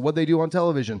guy, so what they do on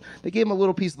television, they gave him a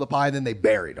little piece of the pie and then they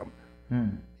buried him.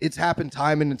 It's happened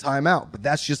time in and time out, but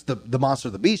that's just the monster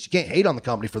of the beast. You can't hate on the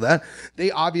company for that.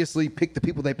 They obviously pick the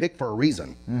people they pick for a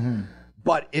reason.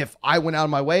 But if I went out of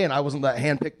my way and I wasn't that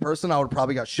handpicked person, I would have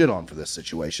probably got shit on for this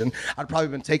situation. I'd probably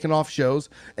been taken off shows,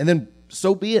 and then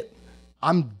so be it.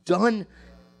 I'm done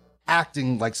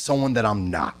acting like someone that I'm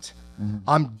not.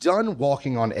 I'm done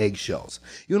walking on eggshells.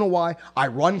 You know why? I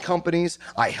run companies.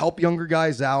 I help younger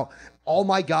guys out. All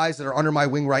my guys that are under my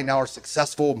wing right now are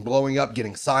successful and blowing up,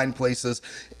 getting signed places.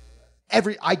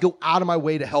 I go out of my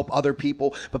way to help other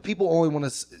people, but people only want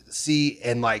to see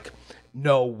and like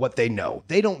know what they know.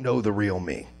 They don't know the real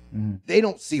me. They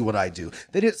don't see what I do.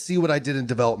 They didn't see what I did in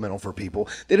developmental for people.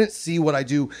 They didn't see what I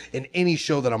do in any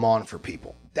show that I'm on for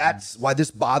people. That's why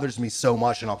this bothers me so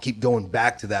much, and I'll keep going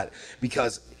back to that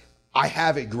because I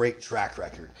have a great track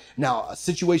record. Now, a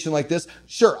situation like this,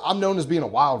 sure, I'm known as being a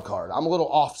wild card. I'm a little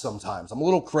off sometimes. I'm a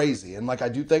little crazy, and like I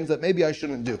do things that maybe I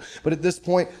shouldn't do. But at this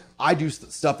point, I do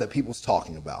stuff that people's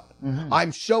talking about.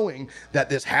 I'm showing that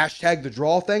this hashtag the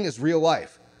draw thing is real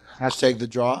life. Hashtag the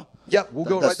draw? Yep, we'll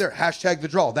go right there. Hashtag the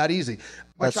draw. That easy.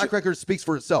 My track record speaks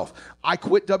for itself. I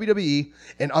quit WWE,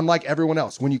 and unlike everyone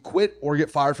else, when you quit or get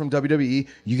fired from WWE,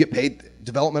 you get paid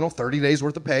developmental 30 days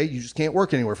worth of pay. You just can't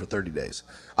work anywhere for 30 days.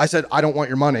 I said, I don't want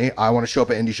your money. I want to show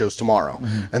up at indie shows tomorrow.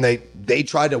 And they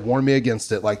tried to warn me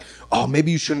against it. Like, oh,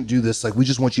 maybe you shouldn't do this. Like, we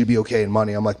just want you to be okay in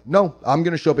money. I'm like, no, I'm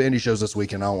going to show up at indie shows this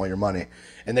weekend. I don't want your money.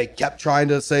 And they kept trying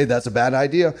to say that's a bad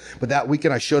idea. But that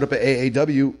weekend I showed up at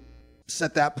AAW,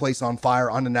 set that place on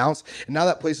fire unannounced, and now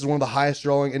that place is one of the highest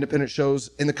drawing independent shows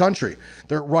in the country.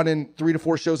 They're running 3 to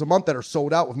 4 shows a month that are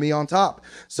sold out with me on top.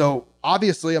 So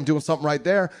obviously I'm doing something right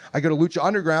there. I go to Lucha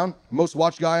Underground, most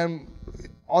watched guy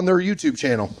on their YouTube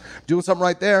channel, doing something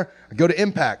right there. I go to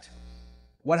Impact.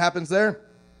 What happens there?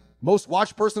 Most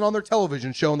watched person on their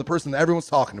television show and the person that everyone's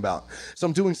talking about. So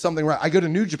I'm doing something right. I go to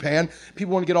New Japan.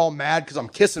 People want to get all mad because I'm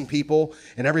kissing people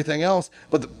and everything else,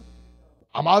 but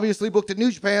I'm obviously booked at New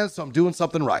Japan, so I'm doing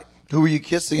something right. Who were you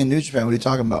kissing in New Japan? What are you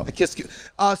talking about? I kissed you.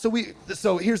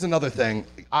 So here's another thing.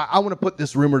 I want to put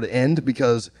this rumor to end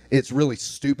because it's really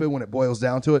stupid when it boils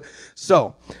down to it.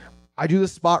 So I do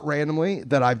this spot randomly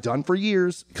that I've done for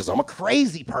years because I'm a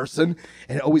crazy person,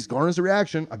 and it always garners a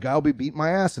reaction. A guy will be beating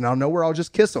my ass, and out of nowhere, I'll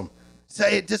just kiss him.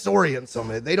 Say it disorients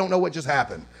them. They don't know what just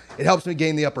happened. It helps me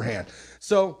gain the upper hand.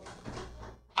 So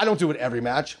I don't do it every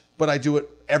match, but I do it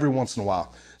every once in a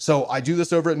while. So I do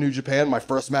this over at New Japan, my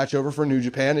first match over for New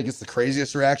Japan. It gets the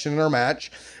craziest reaction in our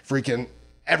match. Freaking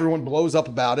everyone blows up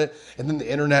about it, and then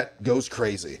the internet goes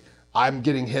crazy. I'm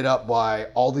getting hit up by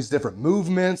all these different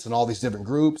movements and all these different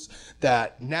groups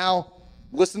that now,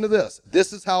 listen to this.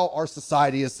 This is how our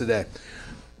society is today.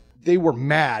 They were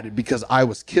mad because I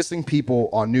was kissing people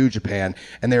on New Japan,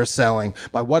 and they're selling,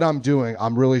 by what I'm doing,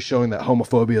 I'm really showing that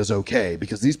homophobia is okay,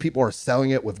 because these people are selling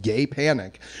it with gay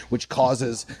panic, which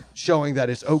causes showing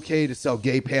that it's okay to sell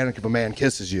gay panic if a man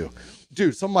kisses you.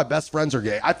 Dude, some of my best friends are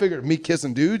gay. I figured me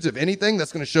kissing dudes, if anything,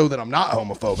 that's going to show that I'm not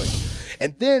homophobic.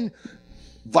 And then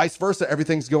vice versa,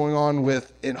 everything's going on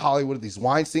with in Hollywood, these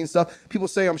Weinstein stuff. People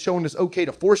say I'm showing it's okay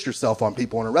to force yourself on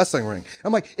people in a wrestling ring.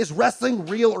 I'm like, is wrestling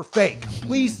real or fake?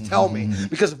 Please tell me.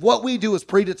 Because what we do is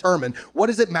predetermined. What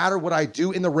does it matter what I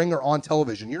do in the ring or on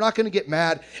television? You're not going to get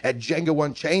mad at Django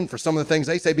Unchained for some of the things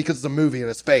they say because it's a movie and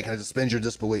it's fake and it suspends your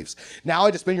disbeliefs. Now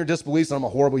I suspend your disbeliefs and I'm a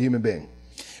horrible human being.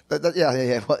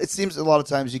 Yeah. Well, it seems a lot of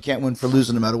times you can't win for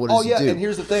losing no matter what it is you do. And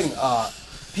here's the thing.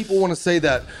 People want to say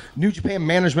that New Japan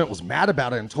management was mad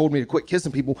about it and told me to quit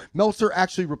kissing people. Meltzer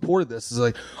actually reported this. It's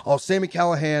like, oh, Sami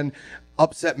Callihan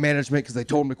upset management because they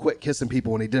told him to quit kissing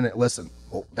people and he didn't listen.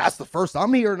 Well, that's the first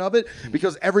I'm hearing of it,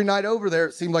 because every night over there,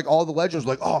 it seemed like all the legends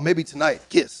were like, oh, maybe tonight,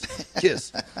 kiss.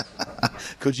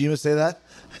 Kojima say that?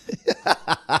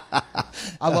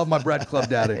 I love my Bread Club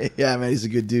daddy. Yeah, man, he's a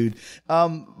good dude.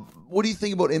 What do you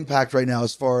think about Impact right now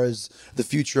as far as the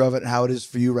future of it and how it is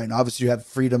for you right now? Obviously, you have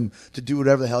freedom to do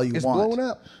whatever the hell you want. It's blowing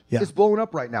up. Yeah. It's blowing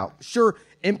up right now. Sure,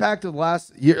 Impact of the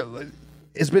last year,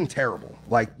 it's been terrible.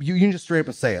 Like, you can just straight up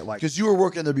and say it. Like, because you were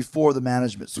working there before the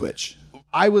management switch.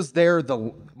 I was there.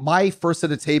 My first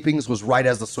set of tapings was right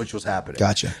as the switch was happening.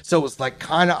 Gotcha. So it was like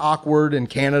kind of awkward in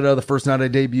Canada the first night I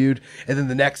debuted, and then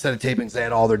the next set of tapings they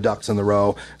had all their ducks in the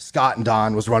row. Scott and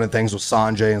Don was running things with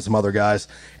Sanjay and some other guys,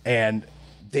 and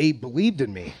they believed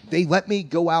in me. They let me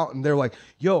go out, and they're like,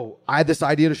 yo, I had this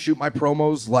idea to shoot my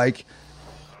promos like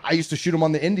I used to shoot them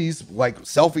on the indies, like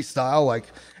selfie style, like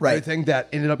everything that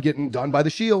ended up getting done by the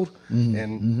Shield.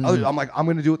 I'm like, I'm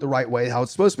going to do it the right way, how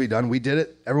it's supposed to be done. We did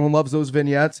it. Everyone loves those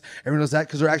vignettes. Everyone knows that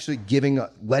because they're actually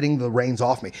letting the reins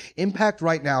off me. Impact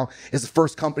right now is the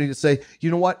first company to say, you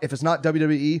know what? If it's not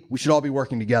WWE, we should all be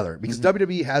working together, because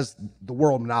WWE has the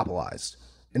world monopolized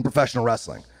in professional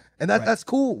wrestling. And that's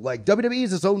cool. Like WWE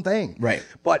is its own thing. Right.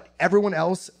 But everyone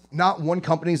else, not one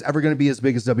company is ever going to be as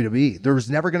big as WWE. There's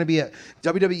never going to be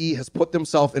WWE has put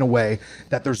themselves in a way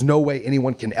that there's no way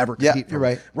anyone can ever compete. You're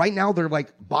right. Right now, they're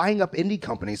like buying up indie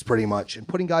companies pretty much and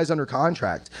putting guys under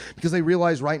contract because they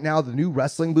realize right now the new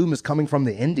wrestling boom is coming from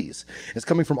the indies. It's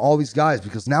coming from all these guys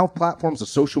because now platforms of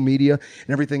social media and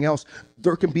everything else,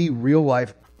 there can be real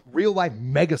life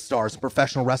megastars in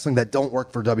professional wrestling that don't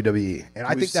work for WWE. And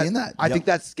I think that. I think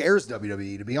that scares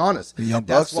WWE, to be honest. The Young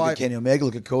Bucks, look at Kenny Omega,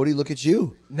 look at Cody, look at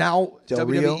you. Now, Del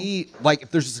WWE, like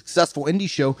if there's a successful indie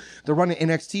show, they're running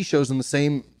NXT shows in the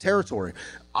same territory.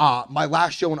 My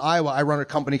last show in Iowa, I run a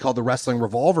company called the Wrestling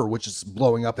Revolver, which is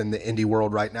blowing up in the indie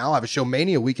world right now. I have a show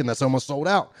Mania weekend that's almost sold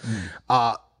out.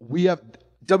 We have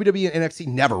WWE and NXT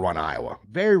never run Iowa.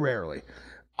 Very rarely.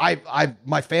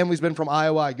 My family's been from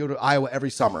Iowa. I go to Iowa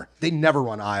every summer. They never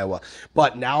run Iowa.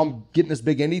 But now I'm getting this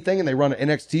big indie thing, and they run an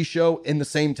NXT show in the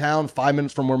same town, 5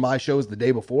 minutes from where my show is the day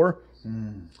before.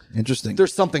 Interesting.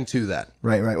 There's something to that.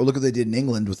 Right. Well, look what they did in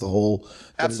England with the whole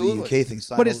Absolutely. UK thing.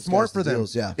 But it's smart for them.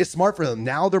 Deals, yeah. It's smart for them.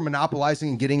 Now they're monopolizing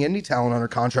and getting indie talent under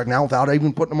contract now without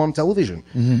even putting them on television.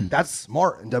 That's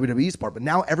smart in WWE's part. But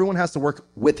now everyone has to work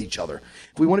with each other.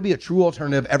 If we want to be a true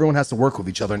alternative, everyone has to work with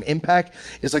each other. And Impact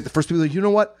is like the first people that, you know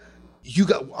what?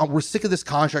 We're sick of this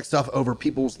contract stuff over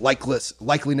people's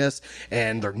likeliness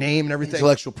and their name and everything.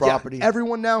 Intellectual property. Yeah,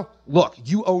 everyone now, look,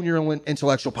 you own your own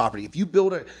intellectual property. If you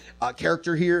build a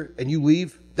character here and you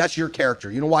leave, that's your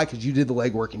character. You know why? Because you did the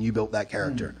legwork and you built that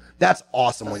character. That's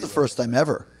awesome. That's the first time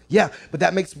ever. Yeah, but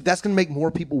that's going to make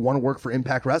more people want to work for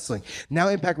Impact Wrestling. Now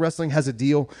Impact Wrestling has a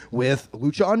deal with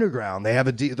Lucha Underground. They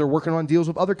have they're working on deals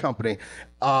with other company.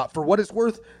 For what it's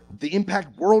worth, the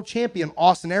Impact World Champion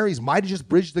Austin Aries might have just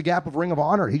bridged the gap of Ring of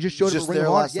Honor. He just showed up at Ring of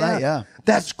Honor last night. Yeah,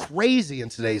 that's crazy in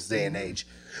today's day and age.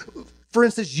 For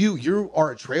instance, you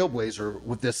are a trailblazer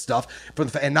with this stuff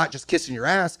and not just kissing your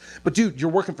ass, but dude,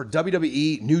 you're working for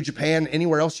WWE, New Japan,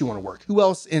 anywhere else you want to work. Who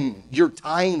else you're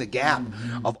tying the gap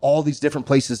of all these different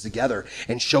places together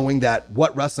and showing that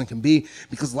what wrestling can be,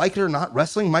 because like it or not,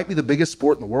 wrestling might be the biggest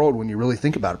sport in the world when you really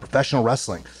think about it, professional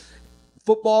wrestling.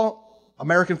 Football,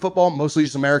 American football, mostly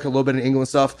just America, a little bit of England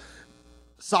stuff.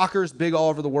 Soccer's big all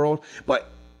over the world,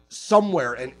 but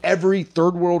somewhere in every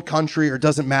third world country, or it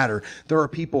doesn't matter, there are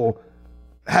people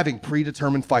having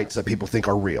predetermined fights that people think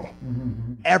are real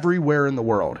everywhere in the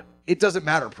world. It doesn't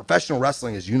matter. Professional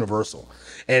wrestling is universal,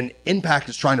 and Impact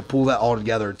is trying to pull that all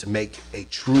together to make a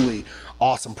truly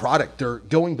awesome product. They're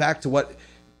going back to what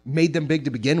made them big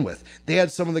to begin with. They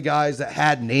had some of the guys that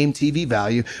had name TV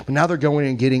value, but now they're going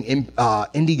and getting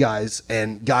indie guys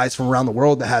and guys from around the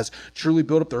world that has truly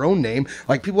built up their own name,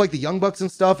 like people like the Young Bucks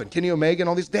and stuff, and Kenny Omega and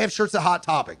all these. They have shirts at Hot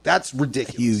Topic. That's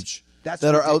ridiculous. Huge. That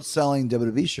are outselling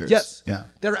WWE shirts. Yes. Yeah.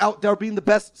 They're being the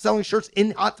best selling shirts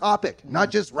in Hot Topic, not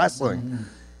just wrestling.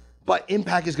 But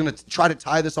Impact is going to try to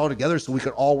tie this all together so we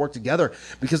can all work together,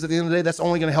 because at the end of the day, that's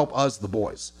only going to help us, the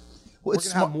boys. Well, we're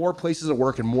going to have more places to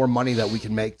work and more money that we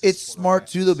can make. It's smart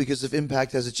too, though, because if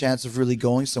Impact has a chance of really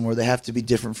going somewhere, they have to be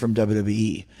different from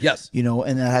WWE. Yes. You know,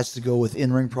 and that has to go with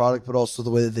in-ring product, but also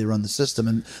the way that they run the system.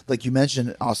 And like you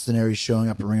mentioned, Austin Aries showing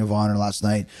up at Ring of Honor last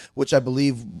night, which I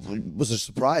believe was a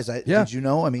surprise. Did you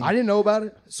know? I mean, I didn't know about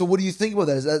it. So what do you think about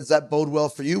that? Does that bode well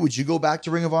for you? Would you go back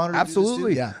to Ring of Honor?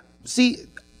 Absolutely. Yeah. See,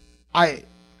 I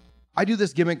do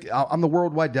this gimmick. I'm the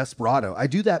worldwide desperado. I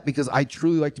do that because I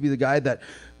truly like to be the guy that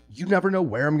you never know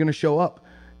where I'm going to show up.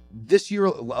 This year,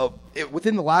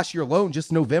 within the last year alone, just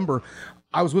November,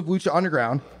 I was with Lucha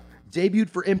Underground, debuted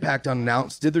for Impact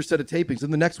unannounced, did their set of tapings,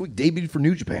 and the next week debuted for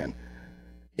New Japan.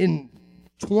 In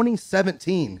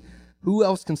 2017, who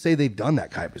else can say they've done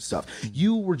that kind of stuff?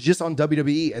 You were just on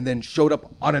WWE and then showed up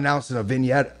unannounced in a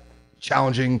vignette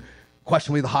challenging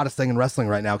questionably the hottest thing in wrestling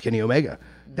right now, Kenny Omega.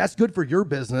 That's good for your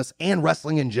business and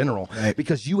wrestling in general,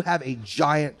 because you have a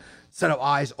giant set of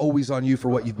eyes always on you for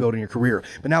what you've built in your career.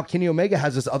 But now Kenny Omega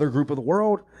has this other group of the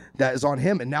world that is on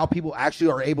him, and now people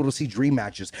actually are able to see dream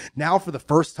matches. Now, for the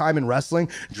first time in wrestling,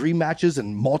 dream matches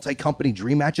and multi-company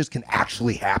dream matches can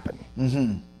actually happen.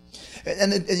 Mm-hmm.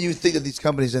 And you think that these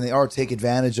companies, and they are, take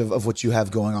advantage of what you have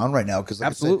going on right now, because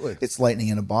absolutely, it's lightning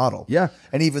in a bottle. Yeah.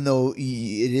 And even though it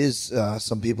is,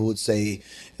 some people would say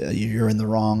you're in the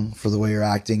wrong for the way you're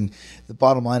acting, the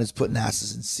bottom line is putting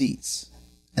asses in seats.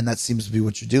 And that seems to be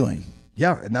what you're doing.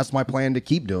 Yeah, and that's my plan to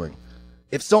keep doing.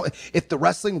 If the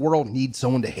wrestling world needs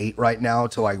someone to hate right now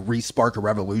to like re-spark a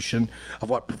revolution of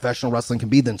what professional wrestling can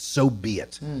be, then so be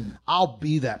it. I'll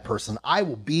be that person. I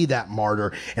will be that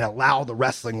martyr and allow the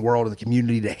wrestling world and the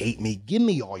community to hate me. Give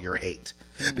me all your hate.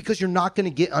 Because you're not going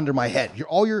to get under my head.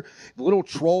 All your little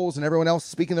trolls and everyone else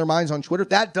speaking their minds on Twitter,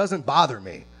 that doesn't bother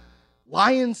me.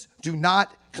 Lions do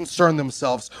not concern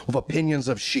themselves with opinions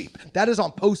of sheep. That is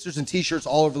on posters and t-shirts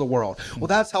all over the world. Well,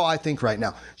 that's how I think right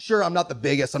now. Sure, I'm not the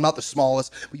biggest, I'm not the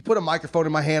smallest, but you put a microphone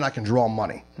in my hand, I can draw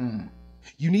money.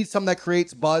 You need something that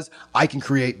creates buzz, I can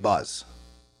create buzz.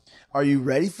 Are you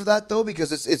ready for that though?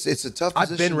 Because it's a tough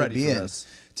position I've been ready to be for in. this.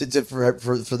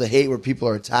 For the hate where people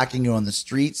are attacking you on the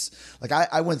streets. Like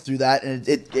I went through that, and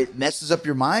it messes up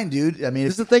your mind, dude. I mean,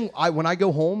 This is the thing. When I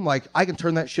go home, like I can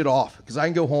turn that shit off because I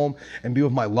can go home and be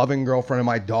with my loving girlfriend and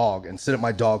my dog and sit at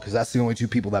my dog because that's the only two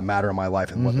people that matter in my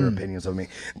life and what their opinions of me.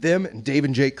 Them and Dave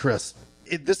and Jake Chris.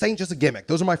 This ain't just a gimmick.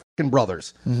 Those are my fucking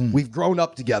brothers. We've grown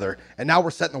up together, and now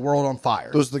we're setting the world on fire.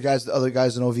 those are the other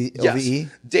guys in OVE. Yes.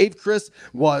 Dave Chris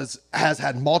has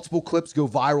had multiple clips go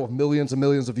viral with millions and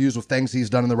millions of views with things he's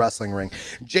done in the wrestling ring.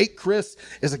 Jake Chris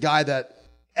is a guy that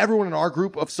everyone in our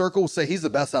group of circle will say he's the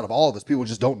best out of all of us. People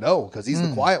just don't know because he's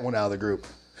the quiet one out of the group.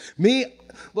 Me,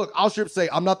 look, I'll straight say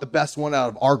I'm not the best one out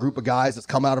of our group of guys that's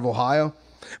come out of Ohio,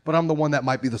 but I'm the one that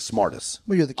might be the smartest.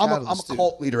 Well, you're the I'm catalyst, a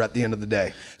cult leader at the end of the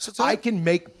day. So I can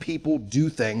make people do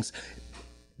things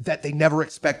that they never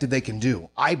expected they can do.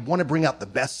 I want to bring out the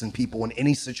best in people in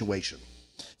any situation.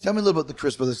 Tell me a little about the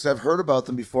Chris brothers, because I've heard about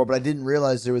them before, but I didn't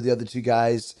realize they were the other two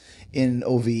guys in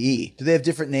OVE. Do they have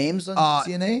different names on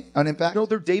TNA, on Impact? No,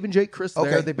 they're Dave and Jake Chris there.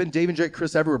 Okay. They've been Dave and Jake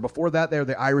Chris everywhere. Before that, they're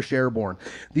the Irish Airborne.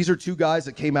 These are two guys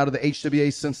that came out of the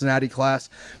HWA Cincinnati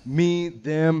class. Me,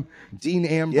 them, Dean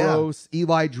Ambrose,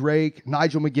 Eli Drake,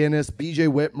 Nigel McGuinness, BJ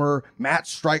Whitmer, Matt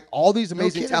Strike. All these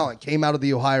amazing talent came out of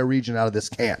the Ohio region, out of this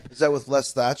camp. Is that with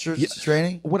Les Thatcher's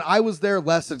training? When I was there,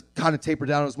 Les had kind of tapered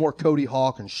down. It was more Cody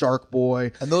Hawk and Shark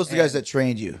Boy. And those are the guys that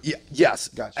trained you? Yes.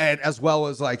 Gotcha. And as well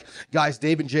as like guys,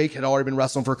 Dave and Jake had already been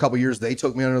wrestling for a couple years. They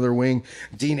took me under their wing.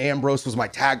 Dean Ambrose was my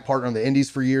tag partner on the Indies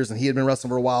for years, and he had been wrestling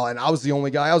for a while. And I was the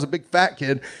only guy. I was a big fat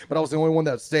kid, but I was the only one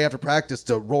that would stay after practice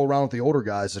to roll around with the older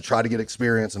guys to try to get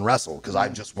experience and wrestle because I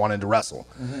just wanted to wrestle.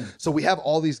 So we have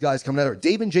all these guys coming together.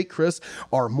 Dave and Jake Chris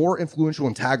are more influential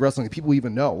in tag wrestling than people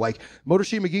even know. Like Motor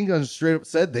City McGee Guns straight up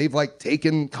said they've like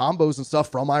taken combos and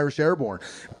stuff from Irish Airborne.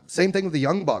 Same thing with the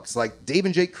Young Bucks. Like Dave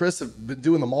and Jake Chris have been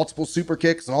doing the multiple super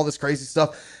kicks and all this crazy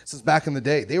stuff since back in the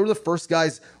day. They were the first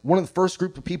guys, one of the first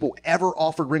group of people ever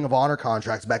offered Ring of Honor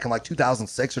contracts back in like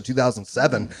 2006 or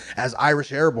 2007 as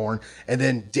Irish Airborne. And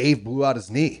then Dave blew out his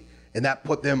knee. And that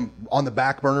put them on the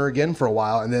back burner again for a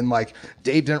while. And then like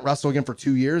Dave didn't wrestle again for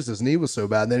 2 years. His knee was so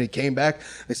bad. And then he came back.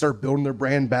 They started building their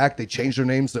brand back. They changed their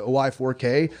names to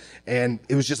OI4K. And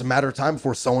it was just a matter of time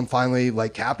before someone finally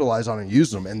like capitalized on it and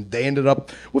used them. And they ended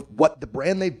up with what the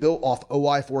brand they built off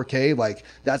OI4K. Like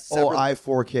that's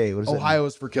OI4K. What is Ohio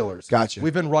is for Killers. Gotcha.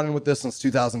 We've been running with this since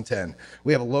 2010.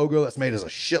 We have a logo that's made us a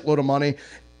shitload of money.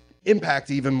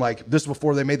 Impact even like this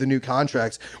before they made the new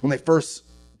contracts. When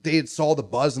they had saw the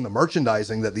buzz and the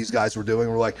merchandising that these guys were doing.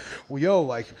 We're like, well, yo,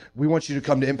 like, we want you to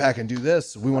come to Impact and do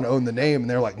this. We want to own the name. And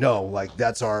they're like, no, like,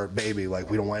 that's our baby.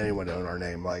 Like, we don't want anyone to own our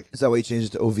name. Like, is that why you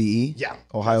changed it to OVE? Yeah.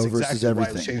 Ohio that's versus exactly everything. Why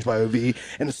it was changed by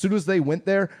OVE. And as soon as they went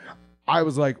there, I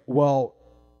was like, well,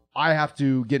 I have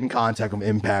to get in contact with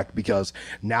Impact because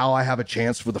now I have a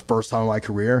chance for the first time in my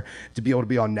career to be able to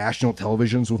be on national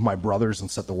televisions with my brothers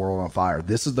and set the world on fire.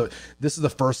 This is the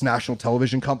first national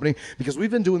television company because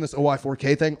we've been doing this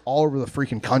OI4K thing all over the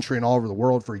freaking country and all over the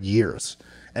world for years.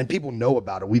 And people know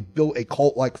about it. We've built a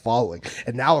cult-like following.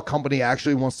 And now a company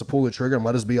actually wants to pull the trigger and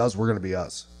let us be us. We're going to be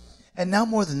us. And now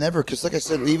more than ever, because like I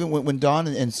said, even when Don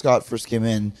and Scott first came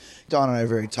in, Don and I are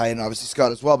very tight, and obviously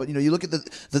Scott as well. But you look at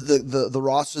the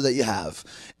roster that you have,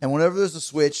 and whenever there's a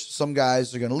switch, some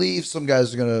guys are going to leave, some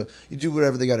guys are going to do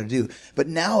whatever they got to do. But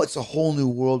now it's a whole new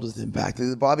world with Impact.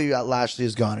 Bobby Lashley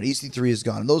is gone, and EC3 is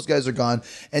gone, and those guys are gone.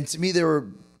 And to me, they were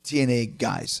TNA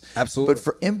guys. Absolutely. But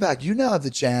for Impact, you now have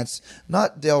the chance,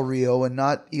 not Del Rio and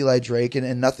not Eli Drake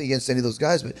and nothing against any of those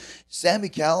guys, but Sami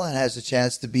Callihan has a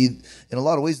chance to be, in a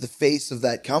lot of ways, the face of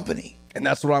that company. And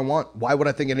that's what I want. Why would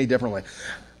I think any differently?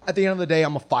 At the end of the day,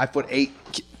 I'm a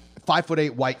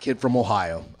 5'8" white kid from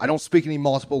Ohio. I don't speak any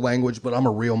multiple language, but I'm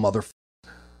a real motherfucker.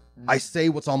 I say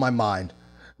what's on my mind.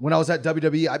 When I was at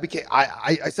WWE,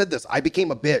 I said this, I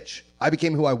became a bitch. I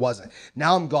became who I wasn't.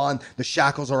 Now I'm gone. The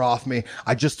shackles are off me.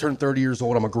 I just turned 30 years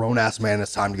old. I'm a grown-ass man.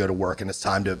 It's time to go to work, and it's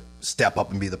time to step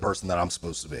up and be the person that I'm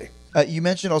supposed to be. You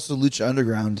mentioned also Lucha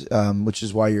Underground, which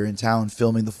is why you're in town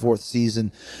filming the 4th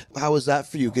season. How was that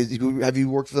for you? Have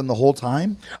you worked for them the whole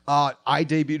time? I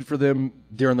debuted for them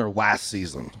during their last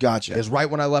season. Gotcha. It was right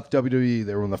when I left WWE.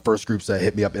 They were one of the first groups that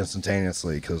hit me up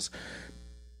instantaneously because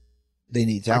They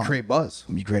need talent. I create buzz.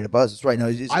 You create a buzz. That's right. No,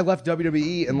 I left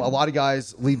WWE, and a lot of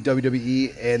guys leave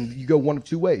WWE, and you go one of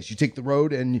two ways. You take the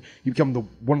road, and you become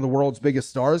one of the world's biggest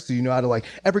stars, because you know how to, like,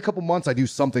 every couple months I do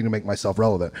something to make myself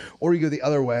relevant. Or you go the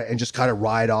other way and just kind of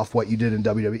ride off what you did in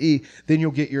WWE. Then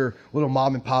you'll get your little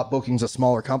mom and pop bookings at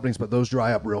smaller companies, but those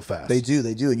dry up real fast. They do.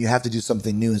 And you have to do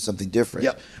something new and something different.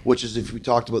 Yep. Which is, if we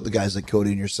talked about the guys like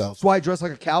Cody and yourself. That's why I dress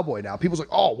like a cowboy now. People's like,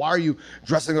 oh, why are you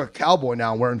dressing like a cowboy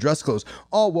now and wearing dress clothes?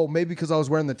 Oh, well, maybe because I was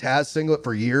wearing the Taz singlet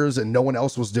for years and no one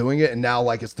else was doing it, and now,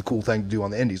 like, it's the cool thing to do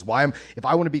on the indies. If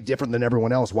I want to be different than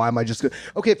everyone else, why am I just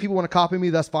okay, if people want to copy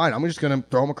me, that's fine. I'm just going to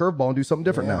throw them a curveball and do something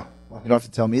different now. You don't have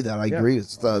to tell me that. I agree.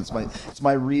 It's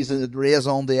my reason,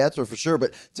 raison d'etre for sure.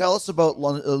 But tell us about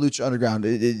Lucha Underground.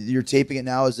 You're taping it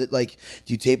now. Is it like,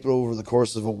 do you tape it over the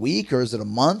course of a week, or is it a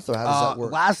month, or how does that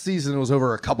work? Last season it was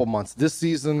over a couple months. This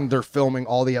season they're filming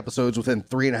all the episodes within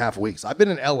 3.5 weeks. I've been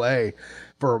in LA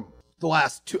for the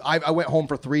last 2. I went home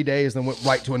for 3 days, then went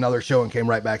right to another show and came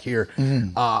right back here.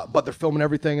 But they're filming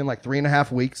everything in like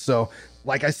 3.5 weeks. So,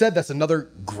 like I said, that's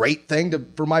another great thing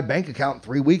for my bank account. In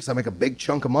 3 weeks, I make a big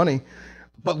chunk of money.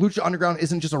 But Lucha Underground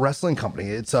isn't just a wrestling company.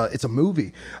 It's a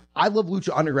movie. I love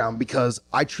Lucha Underground because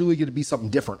I truly get to be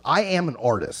something different. I am an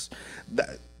artist.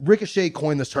 Ricochet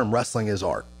coined this term, wrestling is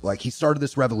art. Like, he started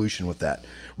this revolution with that.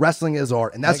 Wrestling is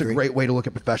art, and that's a great way to look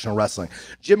at professional wrestling.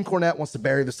 Jim Cornette wants to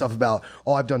bury the stuff about,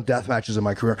 oh, I've done death matches in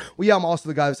my career. Well, yeah, I'm also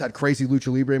the guy that's had crazy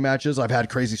Lucha Libre matches. I've had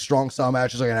crazy strong style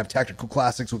matches. I can have technical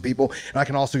classics with people, and I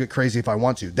can also get crazy if I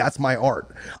want to. That's my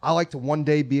art. I like to one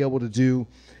day be able to do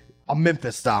a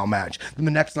Memphis style match. Then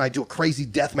the next night do a crazy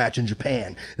death match in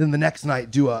Japan. Then the next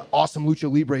night do a awesome Lucha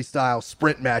Libre style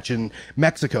sprint match in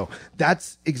Mexico.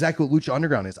 That's exactly what Lucha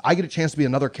Underground is. I get a chance to be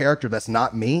another character that's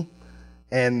not me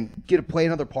and get to play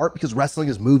another part, because wrestling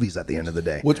is movies at the end of the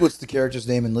day. What's the character's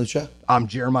name in Lucha? I'm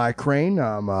Jeremiah Crane.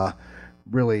 I'm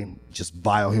really just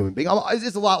vile human being.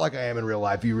 It's a lot like I am in real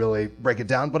life, if you really break it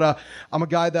down. But I'm a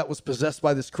guy that was possessed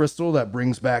by this crystal that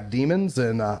brings back demons,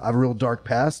 and I have a real dark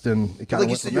past. And it kind of like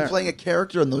you said, you're playing a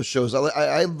character in those shows.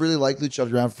 I really like Lucha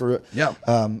Underground for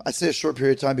I say a short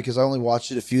period of time, because I only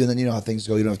watched it a few, and then you know how things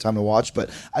go. You don't have time to watch, but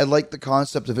I like the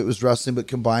concept of it was wrestling, but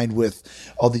combined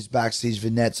with all these backstage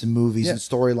vignettes and movies and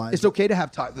storylines. It's okay to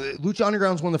have time. Lucha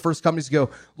Underground is one of the first companies to go,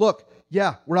 look,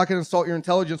 yeah, we're not going to insult your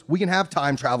intelligence. We can have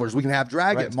time travelers. We can have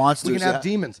dragons. Monsters. We can have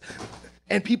demons.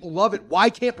 And people love it. Why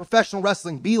can't professional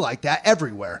wrestling be like that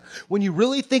everywhere? When you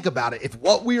really think about it, if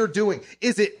what we are doing,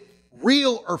 is it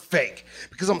real or fake?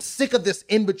 Because I'm sick of this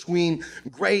in-between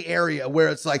gray area where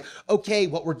it's like, okay,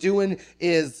 what we're doing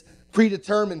is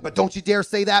predetermined, but don't you dare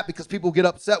say that, because people get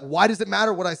upset. Why does it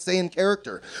matter what I say in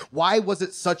character? Why was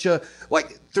it such a,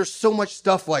 like, there's so much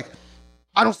stuff like,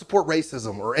 I don't support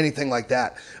racism or anything like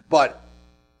that, but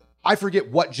I forget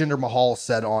what Jinder Mahal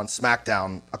said on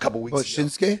SmackDown a couple weeks ago.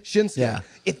 Shinsuke? Yeah.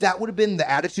 If that would have been the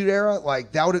Attitude Era,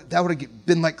 like, that would have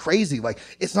been like crazy. Like,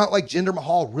 it's not like Jinder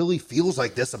Mahal really feels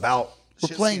like this about We're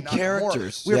Shinsuke playing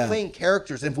characters. We're playing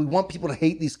characters. And if we want people to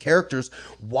hate these characters,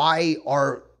 why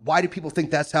do people think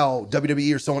that's how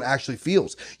WWE or someone actually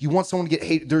feels? You want someone to get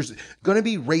hate. There's going to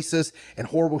be racist and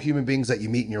horrible human beings that you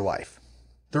meet in your life.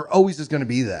 There always is going to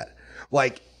be that.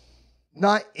 Like,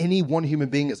 not any one human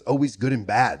being is always good and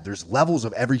bad. There's levels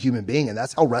of every human being, and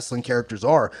that's how wrestling characters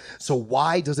are. So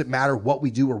why does it matter what we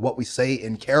do or what we say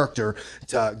in character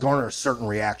to garner a certain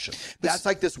reaction? That's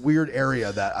like this weird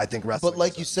area that I think wrestling. But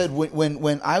like you said,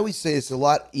 when I always say it's a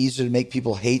lot easier to make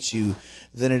people hate you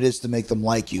than it is to make them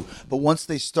like you. But once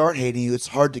they start hating you, it's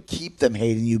hard to keep them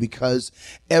hating you, because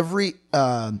every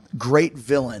great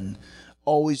villain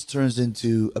always turns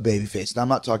into a babyface. Now, I'm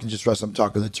not talking just wrestling. I'm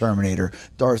talking the Terminator,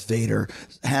 Darth Vader,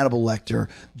 Hannibal Lecter,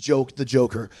 the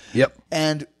Joker. Yep.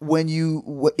 And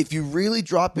if you really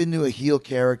drop into a heel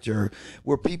character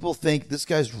where people think this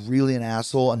guy's really an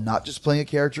asshole and not just playing a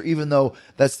character, even though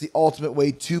that's the ultimate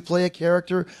way to play a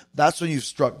character, that's when you've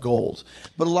struck gold.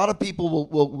 But a lot of people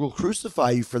will crucify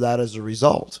you for that as a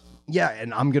result. Yeah,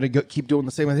 and I'm going to keep doing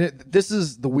the same thing. This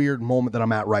is the weird moment that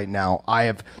I'm at right now. I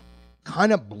have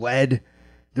kind of bled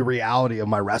the reality of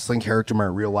my wrestling character, my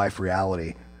real life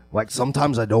reality. Like,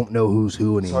 sometimes I don't know who's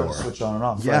who anymore. It's hard to switch on and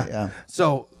off. Yeah. Right, yeah.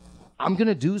 So I'm going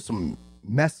to do some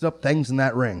messed up things in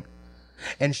that ring.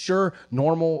 And sure,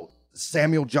 normal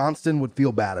Samuel Johnston would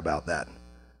feel bad about that.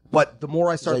 But the more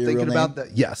I start thinking about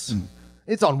that, yes.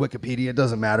 It's on Wikipedia. It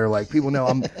doesn't matter. Like, people know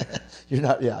I'm... You're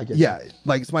not, I get you.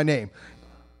 Like, it's my name.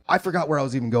 I forgot where I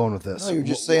was even going with this. No, you're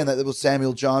just saying that it was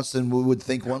Samuel Johnston. We would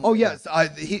think one. Oh, yes.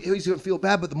 He's going to feel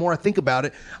bad, but the more I think about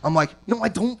it, I'm like, no, I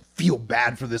don't feel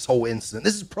bad for this whole incident.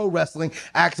 This is pro wrestling.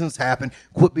 Accidents happen.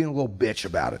 Quit being a little bitch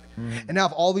about it. And now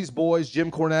if all these boys, Jim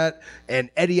Cornette and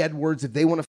Eddie Edwards, if they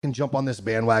want to can jump on this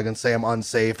bandwagon, say I'm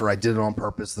unsafe or I did it on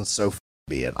purpose, then so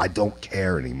be it. I don't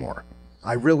care anymore.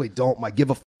 I really don't. My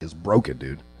give a is broken,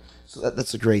 dude. So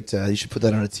that's a great, you should put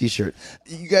that on a t-shirt.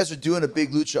 You guys are doing a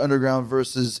big Lucha Underground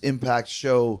versus Impact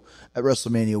show at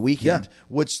WrestleMania weekend. Yeah.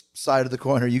 Which side of the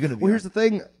coin are you going to be Well, here's the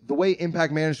thing. The way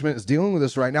Impact Management is dealing with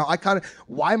this right now,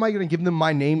 why am I going to give them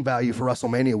my name value for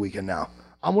WrestleMania weekend now?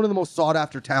 I'm one of the most sought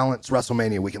after talents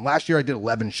WrestleMania weekend. Last year I did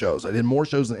 11 shows. I did more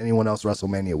shows than anyone else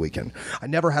WrestleMania weekend. I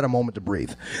never had a moment to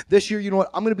breathe. This year, you know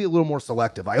what? I'm going to be a little more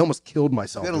selective. I almost killed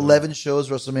myself. You had 11 shows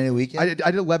WrestleMania weekend?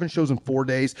 I did 11 shows in 4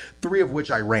 days, 3 of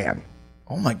which I ran.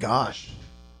 Oh my gosh.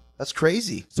 That's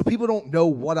crazy. So people don't know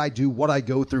what I do, what I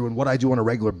go through, and what I do on a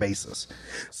regular basis.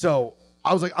 So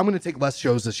I was like, I'm going to take less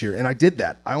shows this year. And I did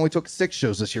that. I only took 6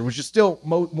 shows this year, which is still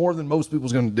more than most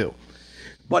people's going to do.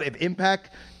 But if Impact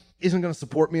isn't going to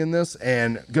support me in this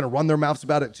and going to run their mouths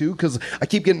about it too, because I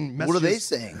keep getting messages. What are they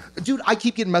saying? Dude, I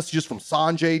keep getting messages from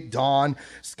Sanjay, Don,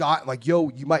 Scott, like, yo,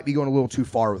 you might be going a little too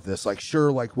far with this. Like,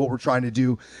 sure, like what we're trying to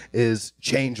do is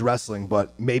change wrestling,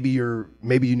 but maybe you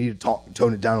need to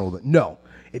tone it down a little bit. No.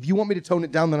 If you want me to tone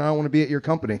it down, then I don't want to be at your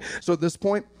company. So at this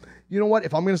point, you know what?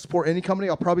 If I'm going to support any company,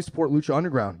 I'll probably support Lucha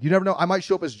Underground. You never know. I might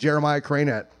show up as Jeremiah Crane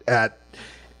at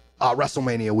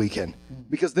WrestleMania weekend,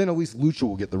 because then at least Lucha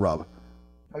will get the rub.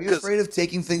 Are you afraid of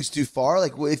taking things too far?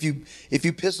 Like, if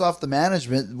you piss off the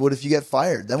management, what if you get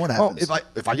fired? Then what happens?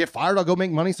 If I get fired, I'll go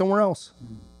make money somewhere else.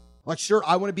 Like, sure,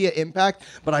 I want to be at Impact,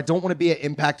 but I don't want to be at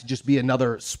Impact to just be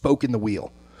another spoke in the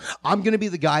wheel. I'm going to be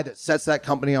the guy that sets that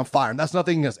company on fire. And that's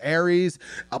nothing against Aries,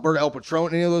 Alberto El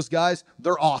Patron, any of those guys.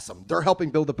 They're awesome. They're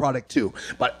helping build the product too.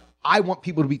 But I want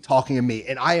people to be talking to me.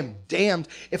 And I am damned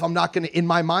if I'm not going to, in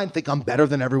my mind, think I'm better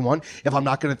than everyone. If I'm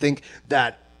not going to think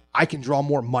that I can draw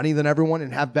more money than everyone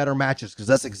and have better matches, because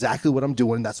that's exactly what I'm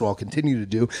doing. That's what I'll continue to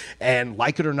do. And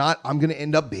like it or not, I'm going to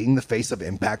end up being the face of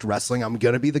Impact Wrestling. I'm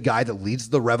going to be the guy that leads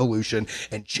the revolution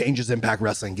and changes Impact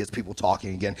Wrestling, gets people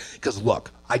talking again. Because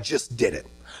look, I just did it.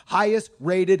 Highest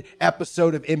rated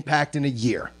episode of Impact in a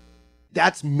year.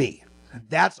 That's me.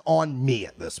 That's on me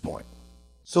at this point.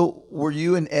 So were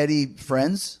you and Eddie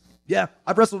friends? Yeah,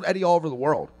 I've wrestled Eddie all over the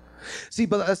world. See,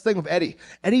 but that's the thing with Eddie.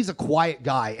 Eddie's a quiet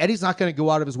guy. Eddie's not going to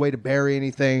go out of his way to bury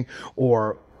anything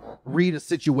or read a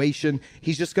situation.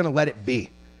 He's just going to let it be.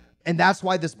 And that's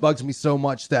why this bugs me so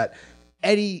much, that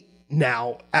Eddie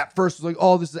now at first was like,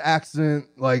 oh, this is an accident.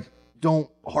 Like, don't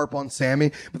harp on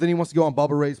Sammy. But then he wants to go on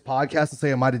Bubba Ray's podcast and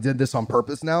say I might have did this on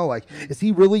purpose now. Like, is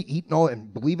he really eating all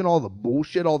and believing all the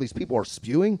bullshit all these people are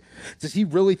spewing? Does he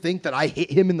really think that I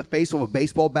hit him in the face with a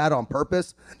baseball bat on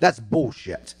purpose? That's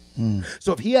bullshit.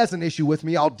 So if he has an issue with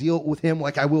me, I'll deal with him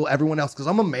like I will everyone else, because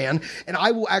I'm a man, and I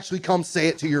will actually come say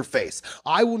it to your face.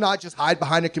 I will not just hide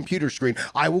behind a computer screen.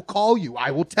 I will call you.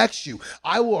 I will text you.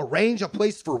 I will arrange a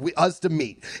place for us to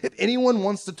meet. If anyone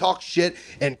wants to talk shit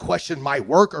and question my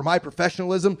work or my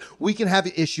professionalism, we can have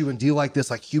an issue and deal like this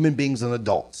like human beings and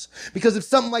adults. Because if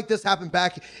something like this happened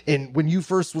back in when you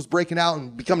first was breaking out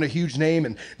and becoming a huge name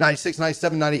in 96,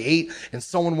 97, 98, and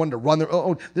someone wanted to run their,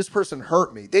 oh, this person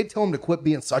hurt me, they'd tell them to quit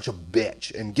being such a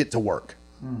bitch and get to work.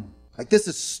 Like, this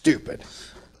is stupid.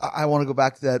 I want to go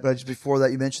back to that, but just before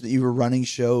that, you mentioned that you were running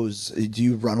shows. Do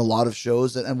you run a lot of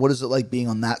shows? And what is it like being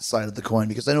on that side of the coin?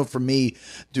 Because I know for me,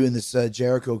 doing this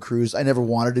Jericho cruise, I never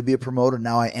wanted to be a promoter.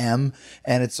 Now I am,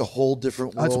 and it's a whole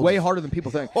different world. It's way harder than people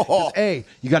think. A,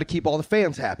 you got to keep all the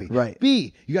fans happy. Right.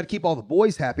 B, you got to keep all the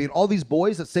boys happy. And all these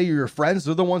boys that say you're your friends,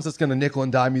 they're the ones that's going to nickel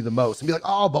and dime you the most. And be like,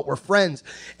 oh, but we're friends.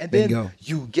 And then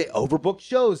you get overbooked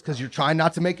shows because you're trying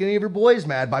not to make any of your boys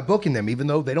mad by booking them, even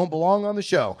though they don't belong on the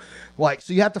show. Like,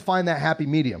 so you have to find that happy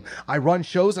medium. I run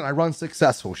shows and I run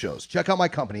successful shows. Check out my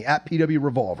company at PW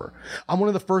Revolver. I'm one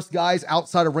of the first guys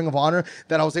outside of Ring of Honor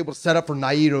that I was able to set up for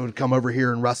Naito to come over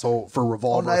here and wrestle for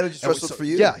Revolver. Oh, Naito just wrestled for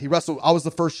you? Yeah, he wrestled. I was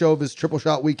the first show of his Triple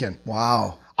Shot weekend.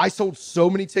 Wow. I sold so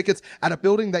many tickets at a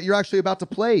building that you're actually about to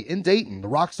play in Dayton, the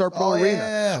Rockstar Pro Arena.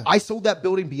 Yeah. I sold that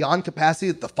building beyond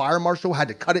capacity that the fire marshal had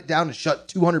to cut it down and shut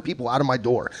 200 people out of my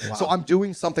door. Wow. So I'm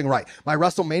doing something right. My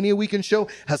WrestleMania weekend show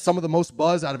has some of the most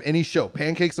buzz out of any show.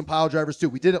 Pancakes and Pile Drivers too.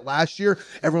 We did it last year.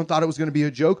 Everyone thought it was going to be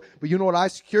a joke. But you know what I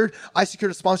secured? I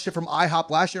secured a sponsorship from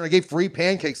IHOP last year, and I gave free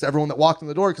pancakes to everyone that walked in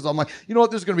the door because I'm like, you know what?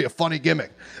 This is going to be a funny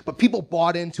gimmick. But people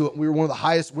bought into it. We were one of the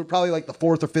highest. We're probably like the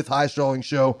 4th or 5th highest drawing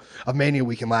show of Mania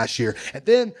weekend last year. And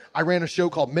then I ran a show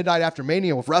called Midnight After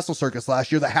Mania with Wrestle Circus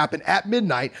last year that happened at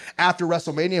midnight after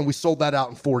WrestleMania, and we sold that out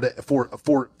in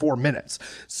 4 minutes.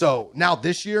 So now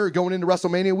this year, going into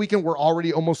WrestleMania weekend, we're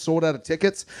already almost sold out of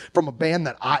tickets from a brand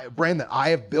that I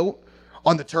have built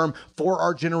on the term for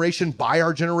our generation, by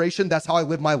our generation. That's how I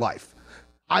live my life.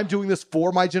 I'm doing this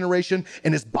for my generation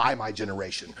and it's by my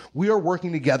generation. We are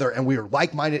working together and we are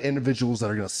like-minded individuals that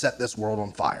are going to set this world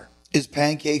on fire. Is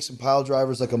Pancakes and Pile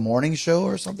Drivers like a morning show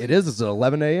or something? It is. It's at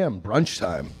 11 a.m. brunch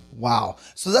time. Wow.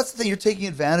 So that's the thing. You're taking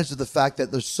advantage of the fact that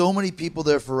there's so many people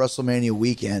there for WrestleMania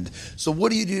weekend. So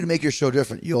what do you do to make your show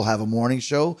different? You'll have a morning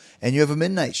show and you have a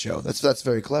midnight show. That's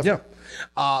very clever. Yeah.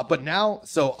 But now,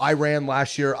 so I ran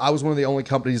last year. I was one of the only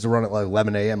companies to run at like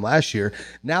 11 a.m. last year.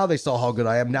 Now they saw how good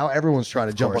I am. Now everyone's trying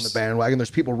to jump on the bandwagon. There's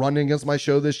people running against my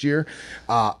show this year.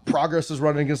 Progress is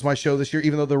running against my show this year.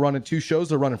 Even though they're running 2 shows,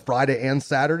 they're running Friday and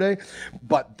Saturday.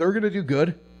 But they're going to do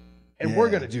good. And we're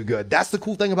going to do good. That's the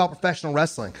cool thing about professional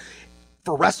wrestling.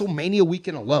 For WrestleMania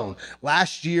weekend alone,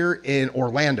 last year in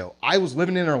Orlando, I was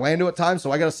living in Orlando at times,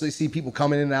 so I got to see people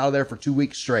coming in and out of there for 2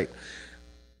 weeks straight.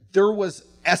 There was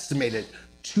estimated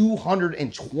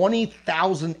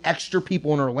 220,000 extra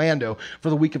people in Orlando for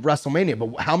the week of WrestleMania.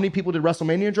 But how many people did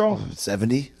WrestleMania draw?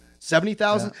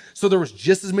 70,000. Yeah. So there was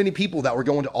just as many people that were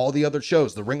going to all the other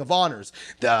shows, the Ring of Honors,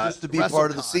 just to be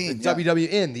part of the scene, the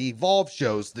WWN, the Evolve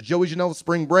shows, the Joey Janela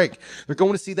Spring Break. They're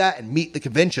going to see that and meet the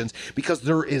conventions because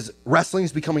wrestling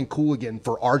is becoming cool again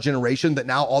for our generation. That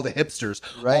now all the hipsters,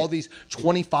 all these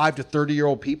 25 to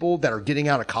 30-year-old people that are getting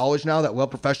out of college now that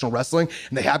love professional wrestling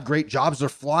and they have great jobs, they're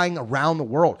flying around the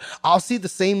world. I'll see the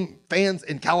same fans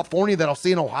in California that I'll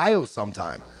see in Ohio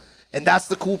sometime. And that's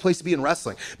the cool place to be in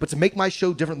wrestling. But to make my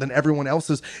show different than everyone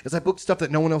else's is I book stuff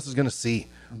that no one else is going to see.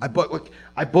 I book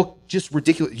just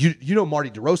ridiculous. You know Marty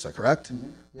DeRosa, correct?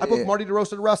 I booked Marty DeRosa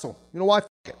to wrestle. You know why? F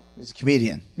it. He's a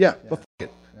comedian. Yeah, but f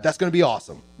it. That's going to be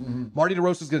awesome. Marty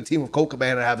DeRosa is going to team with Colt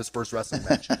Cabana to have his first wrestling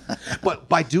match. But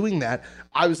by doing that,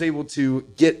 I was able to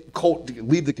get Colt to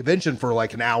leave the convention for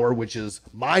like an hour, which is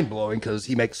mind-blowing because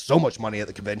he makes so much money at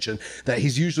the convention that he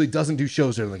usually doesn't do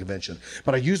shows during the convention.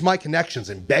 But I used my connections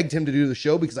and begged him to do the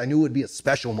show because I knew it would be a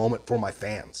special moment for my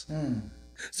fans.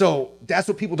 So that's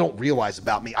what people don't realize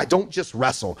about me. I don't just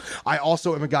wrestle. I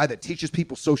also am a guy that teaches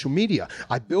people social media.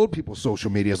 I build people's social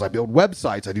medias. I build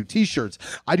websites. I do t-shirts.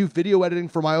 I do video editing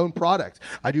for my own product.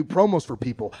 I do promos for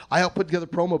people. I help put together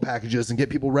promo packages and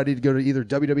get people ready to go to either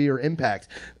WWE or Impact.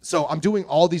 So I'm doing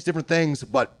all these different things,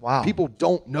 but people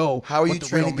don't know. How are you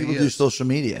training people to do social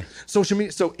media? Social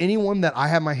media. So anyone that I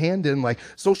have my hand in, like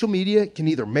social media can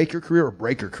either make your career or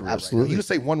break your career. Absolutely. Right? You just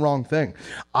say one wrong thing.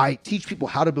 I teach people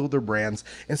how to build their brands.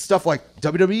 And stuff like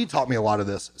WWE taught me a lot of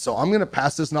this. So I'm going to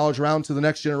pass this knowledge around to the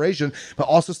next generation, but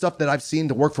also stuff that I've seen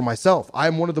to work for myself.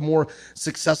 I'm one of the more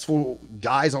successful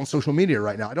guys on social media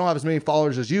right now. I don't have as many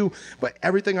followers as you, but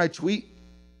everything I tweet,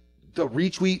 the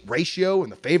retweet ratio and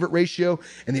the favorite ratio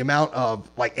and the amount of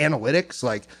like analytics,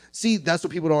 like, see, that's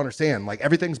what people don't understand. Like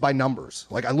everything's by numbers.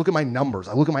 Like I look at my numbers,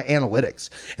 I look at my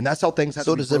analytics, and that's how things have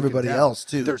to be does everybody down. else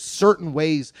too. There's certain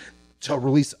ways to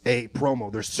release a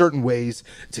promo. There's certain ways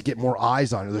to get more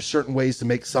eyes on it. There's certain ways to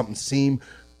make something seem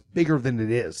bigger than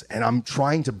it is. And I'm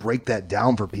trying to break that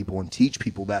down for people and teach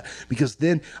people that, because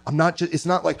then it's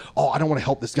not like, oh, I don't want to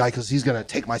help this guy because he's going to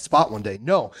take my spot one day.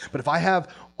 No, but if I have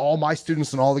all my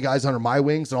students and all the guys under my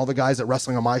wings and all the guys that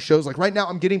wrestling on my shows, like right now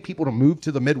I'm getting people to move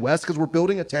to the Midwest because we're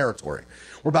building a territory.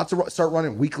 We're about to start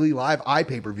running weekly live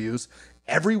iPay-per-views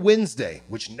every Wednesday,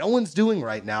 which no one's doing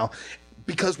right now.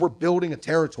 Because we're building a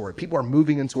territory. People are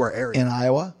moving into our area. In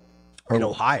Iowa? Or in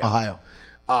Ohio.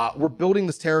 We're building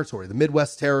this territory, the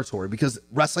Midwest territory, because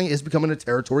wrestling is becoming a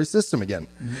territory system again.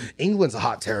 England's a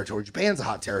hot territory. Japan's a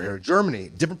hot territory.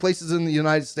 Germany, different places in the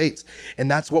United States. And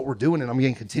that's what we're doing, and I'm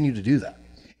going to continue to do that.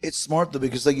 It's smart, though,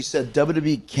 because like you said,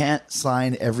 WWE can't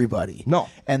sign everybody. No.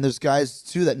 And there's guys,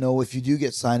 too, that know if you do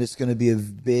get signed, it's going to be a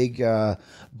big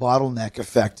bottleneck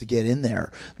effect to get in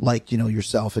there. Like,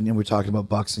 yourself, and we're talking about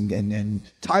Bucks and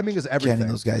timing is everything.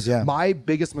 Getting those guys, yeah. My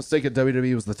biggest mistake at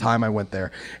WWE was the time I went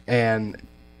there. And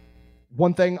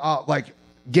one thing,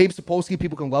 Gabe Sapolsky,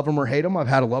 people can love him or hate him. I've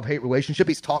had a love-hate relationship.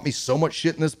 He's taught me so much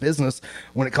shit in this business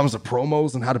when it comes to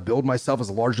promos and how to build myself as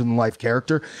a larger-than-life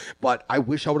character. But I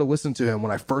wish I would have listened to him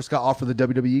when I first got offered the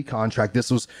WWE contract. I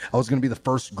was going to be the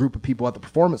first group of people at the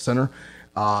Performance Center.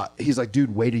 He's like,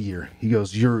 dude, wait a year. He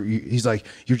goes, he's like,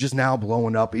 you're just now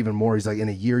blowing up even more. He's like, in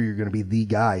a year, you're going to be the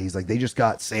guy. He's like, they just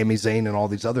got Sami Zayn and all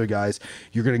these other guys.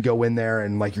 You're going to go in there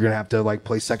and like, you're going to have to like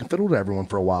play second fiddle to everyone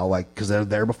for a while. Like, cause they're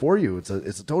there before you. It's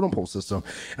a totem pole system.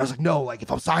 And I was like, no, like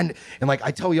if I'm signed, and like,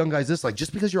 I tell young guys this, like,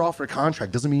 just because you're offered a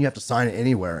contract doesn't mean you have to sign it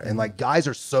anywhere. And like, guys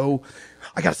are so,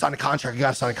 I got to sign a contract.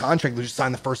 They just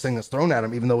sign the first thing that's thrown at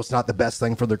them, even though it's not the best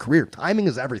thing for their career. Timing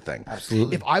is everything.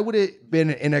 Absolutely. If I would have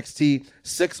been in NXT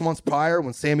 6 months prior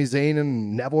when Sami Zayn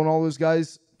and Neville and all those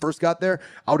guys first got there,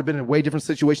 I would have been in a way different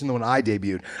situation than when I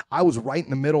debuted. I was right in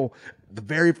the middle, the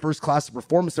very first class of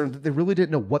Performance Center. They really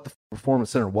didn't know what the Performance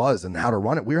Center was and how to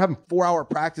run it. We were having 4-hour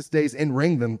practice days in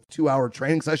ring, then 2-hour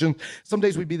training sessions. Some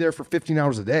days we'd be there for 15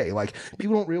 hours a day. Like,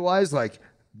 people don't realize, like,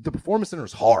 the Performance Center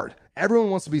is hard. Everyone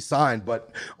wants to be signed,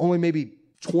 but only maybe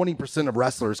 20% of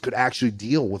wrestlers could actually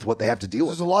deal with what they have to deal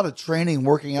with. There's a lot of training,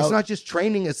 working out. It's not just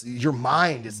training, it's your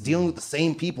mind. It's dealing with the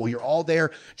same people. You're all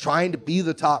there trying to be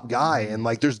the top guy. And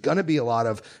like, there's going to be a lot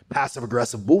of passive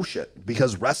aggressive bullshit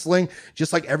because wrestling,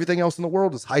 just like everything else in the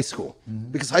world, is high school.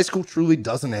 Because high school truly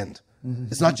doesn't end.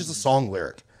 It's not just a song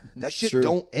lyric. That shit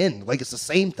don't end. Like, it's the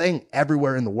same thing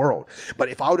everywhere in the world. But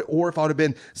if I would have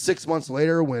been 6 months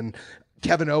later when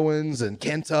Kevin Owens and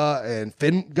Kenta and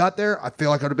Finn got there, I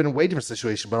feel like I would have been in a way different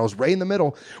situation. But I was right in the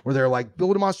middle where they're like,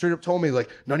 Bill DeMott straight up told me, like,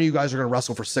 none of you guys are going to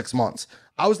wrestle for 6 months.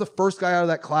 I was the first guy out of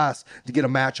that class to get a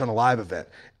match on a live event.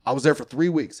 I was there for 3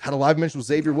 weeks, had a live match with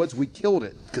Xavier Woods. We killed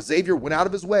it because Xavier went out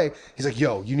of his way. He's like,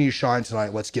 yo, you need to shine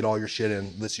tonight. Let's get all your shit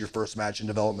in. This is your first match in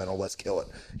developmental. Let's kill it.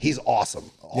 He's awesome.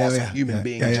 Human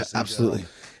being. Just absolutely.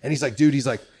 And he's like, dude,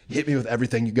 hit me with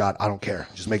everything you got. I don't care.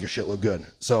 Just make your shit look good.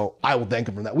 So I will thank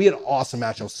him for that. We had an awesome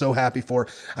match. I was so happy for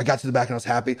it. I got to the back and I was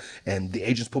happy. And the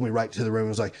agents pulled me right to the room and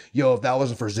was like, yo, if that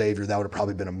wasn't for Xavier, that would have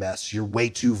probably been a mess. You're way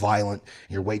too violent.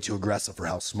 You're way too aggressive for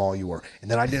how small you were. And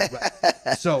then I didn't.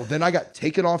 So then I got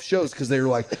taken off shows because they were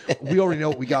like, we already know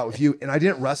what we got with you. And I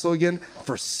didn't wrestle again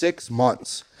for 6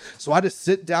 months. So I had to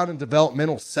sit down in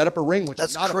developmental, set up a ring, which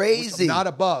that's is not crazy. Not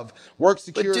above. Work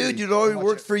security. But dude, you'd already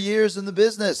worked for years in the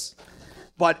business.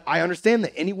 But I understand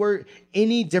that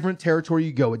any different territory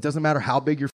you go, it doesn't matter how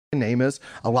big your name is.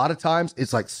 A lot of times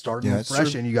it's like starting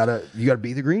fresh, and you gotta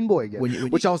be the green boy again,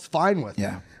 which I was fine with.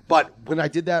 Yeah. But when I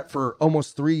did that for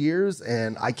almost 3 years,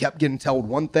 and I kept getting told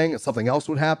one thing and something else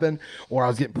would happen, or I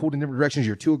was getting pulled in different directions.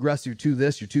 You're too aggressive. You're too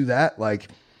this. You're too that. Like,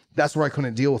 that's where I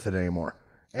couldn't deal with it anymore.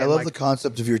 And I love the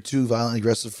concept of you're too violently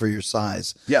aggressive for your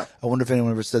size. Yeah. I wonder if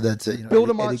anyone ever said that to Bill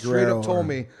DeMott straight up told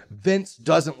me Vince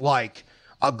doesn't like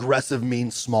aggressive, mean,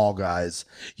 small guys.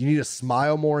 You need to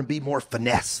smile more and be more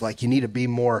finesse. Like, you need to be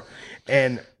more.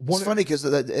 And it's funny because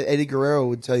Eddie Guerrero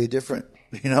would tell you different,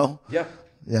 you know? Yeah.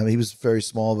 Yeah, I mean, he was very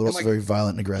small, but also very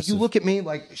violent and aggressive. You look at me,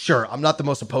 like, sure, I'm not the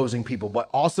most opposing people, but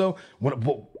also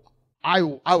I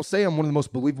will say I'm one of the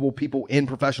most believable people in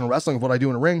professional wrestling of what I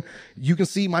do in a ring. You can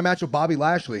see my match with Bobby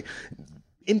Lashley.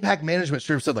 Impact Management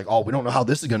straight up said, like, oh, we don't know how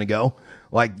this is going to go.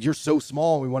 Like, you're so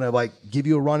small. We want to, like, give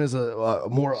you a run as a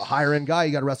more higher end guy.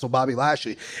 You got to wrestle Bobby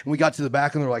Lashley. And we got to the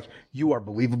back and they're like, you are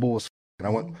believable as f-. And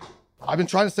I went, I've been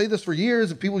trying to say this for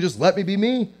years. If people just let me be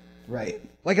me. Right.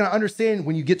 Like, and I understand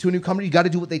when you get to a new company, you got to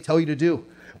do what they tell you to do.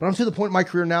 But I'm to the point in my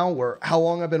career now where how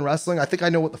long I've been wrestling, I think I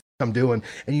know what the f I'm doing.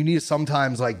 And you need to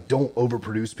sometimes, like, don't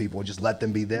overproduce people and just let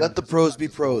them be them. Let the pros be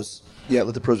pros. Yeah,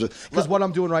 let the pros. Because what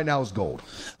I'm doing right now is gold.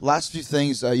 Last few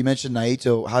things, you mentioned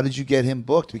Naito. How did you get him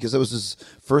booked? Because that was his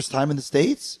first time in the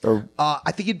States? Or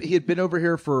I think he had been over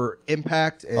here for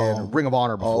Impact and Ring of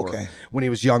Honor before when he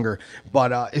was younger.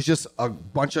 But it's just a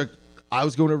bunch of... I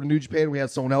was going over to New Japan. We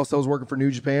had someone else that was working for New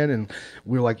Japan. And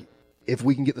we were like, if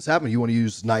we can get this happening, you want to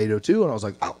use Naito too? And I was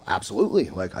like, oh, absolutely.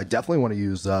 Like, I definitely want to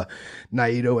use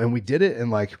Naito. And we did it. And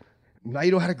like,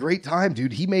 Naito had a great time,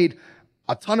 dude. He made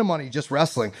a ton of money just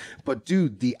wrestling. But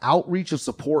dude, the outreach of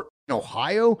support in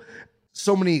Ohio,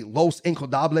 so many Los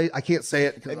Ingobernables. I can't say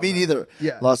it. Me neither.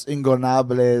 Yeah. Los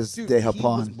Ingobernables de Japón.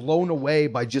 He was blown away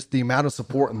by just the amount of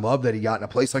support and love that he got in a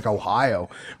place like Ohio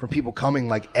from people coming.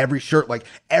 Like, every shirt, like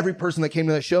every person that came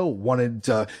to that show wanted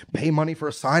to pay money for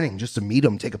a signing just to meet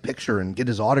him, take a picture and get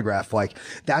his autograph. Like,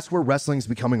 that's where wrestling's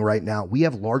becoming right now. We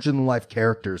have larger than life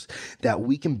characters that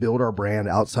we can build our brand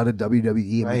outside of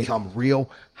WWE and become real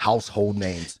household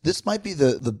names. This might be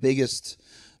the biggest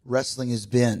wrestling has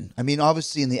been. I mean,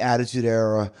 obviously in the Attitude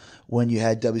Era, when you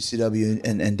had WCW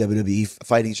and WWE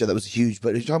fighting each other, that was huge. But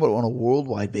if you're talking about on a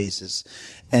worldwide basis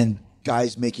and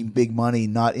guys making big money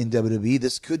not in WWE,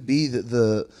 this could be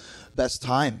the best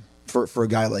time for a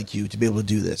guy like you to be able to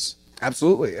do this.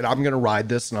 Absolutely. And I'm going to ride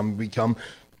this and I'm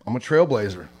a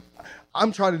trailblazer.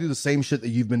 I'm trying to do the same shit that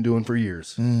you've been doing for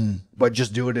years, but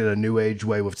just do it in a new age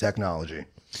way with technology.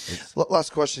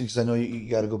 Last question, because I know you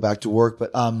got to go back to work,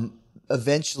 but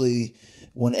eventually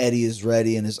when Eddie is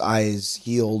ready and his eye is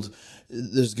healed,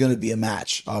 there's going to be a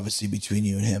match, obviously, between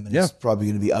you and him. And it's probably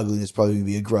going to be ugly. And it's probably going to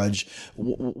be a grudge.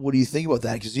 What do you think about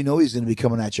that? Because you know he's going to be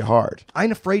coming at you hard. I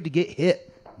ain't afraid to get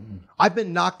hit. I've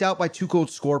been knocked out by Too Cold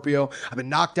Scorpio. I've been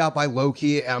knocked out by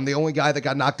Loki. And I'm the only guy that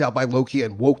got knocked out by Loki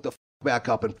and woke the back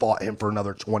up and fought him for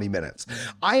another 20 minutes.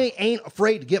 I ain't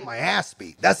afraid to get my ass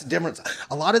beat. That's the difference.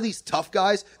 A lot of these tough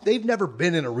guys, they've never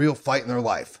been in a real fight in their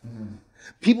life.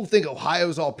 People think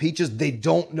Ohio's all peaches. They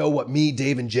don't know what me,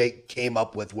 Dave, and Jake came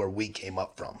up with where we came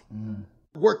up from.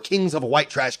 We're kings of a white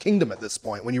trash kingdom at this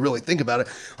point, when you really think about it.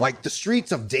 Like, the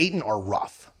streets of Dayton are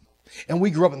rough. And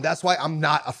we grew up, and that's why I'm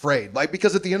not afraid. Like,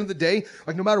 because at the end of the day,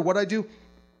 like, no matter what I do,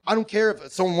 I don't care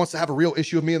if someone wants to have a real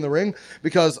issue with me in the ring,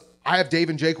 because I have Dave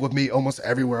and Jake with me almost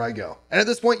everywhere I go. And at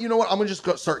this point, you know what? I'm going to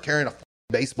just start carrying a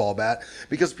baseball bat,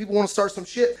 because people want to start some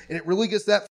shit, and it really gets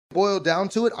that boiled down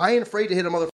to it. I ain't afraid to hit a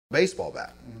mother baseball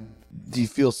bat. Do you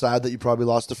feel sad that you probably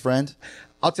lost a friend?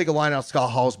 I'll take a line out of Scott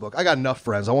Hall's book. I got enough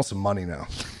friends. I want some money now.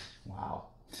 Wow.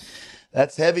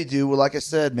 That's heavy, dude. Well, like I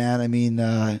said, man, I mean,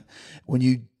 when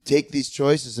you take these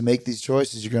choices and make these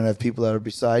choices, you're going to have people that are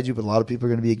beside you, but a lot of people are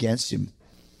going to be against you.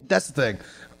 That's the thing.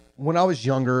 When I was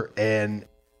younger and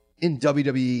in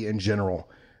WWE in general,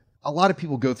 a lot of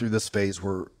people go through this phase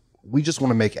where we just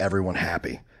want to make everyone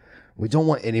happy. We don't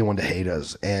want anyone to hate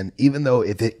us. And even though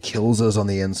if it kills us on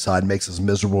the inside, makes us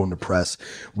miserable and depressed,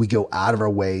 we go out of our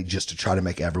way just to try to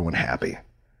make everyone happy.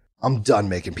 I'm done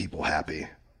making people happy.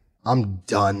 I'm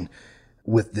done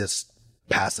with this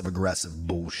passive aggressive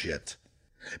bullshit.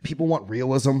 People want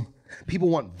realism. People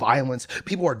want violence.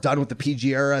 People are done with the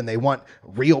PG era and they want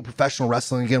real professional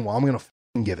wrestling again. Well, I'm going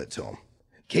to give it to them.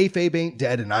 Kayfabe ain't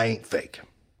dead and I ain't fake.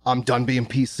 I'm done being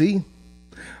PC.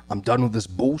 I'm done with this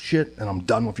bullshit, and I'm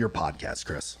done with your podcast,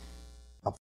 Chris.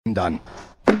 I'm done.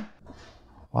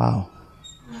 Wow.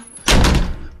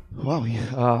 Wow.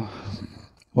 Yeah.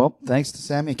 Well, thanks to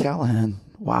Sami Callihan.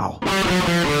 Wow.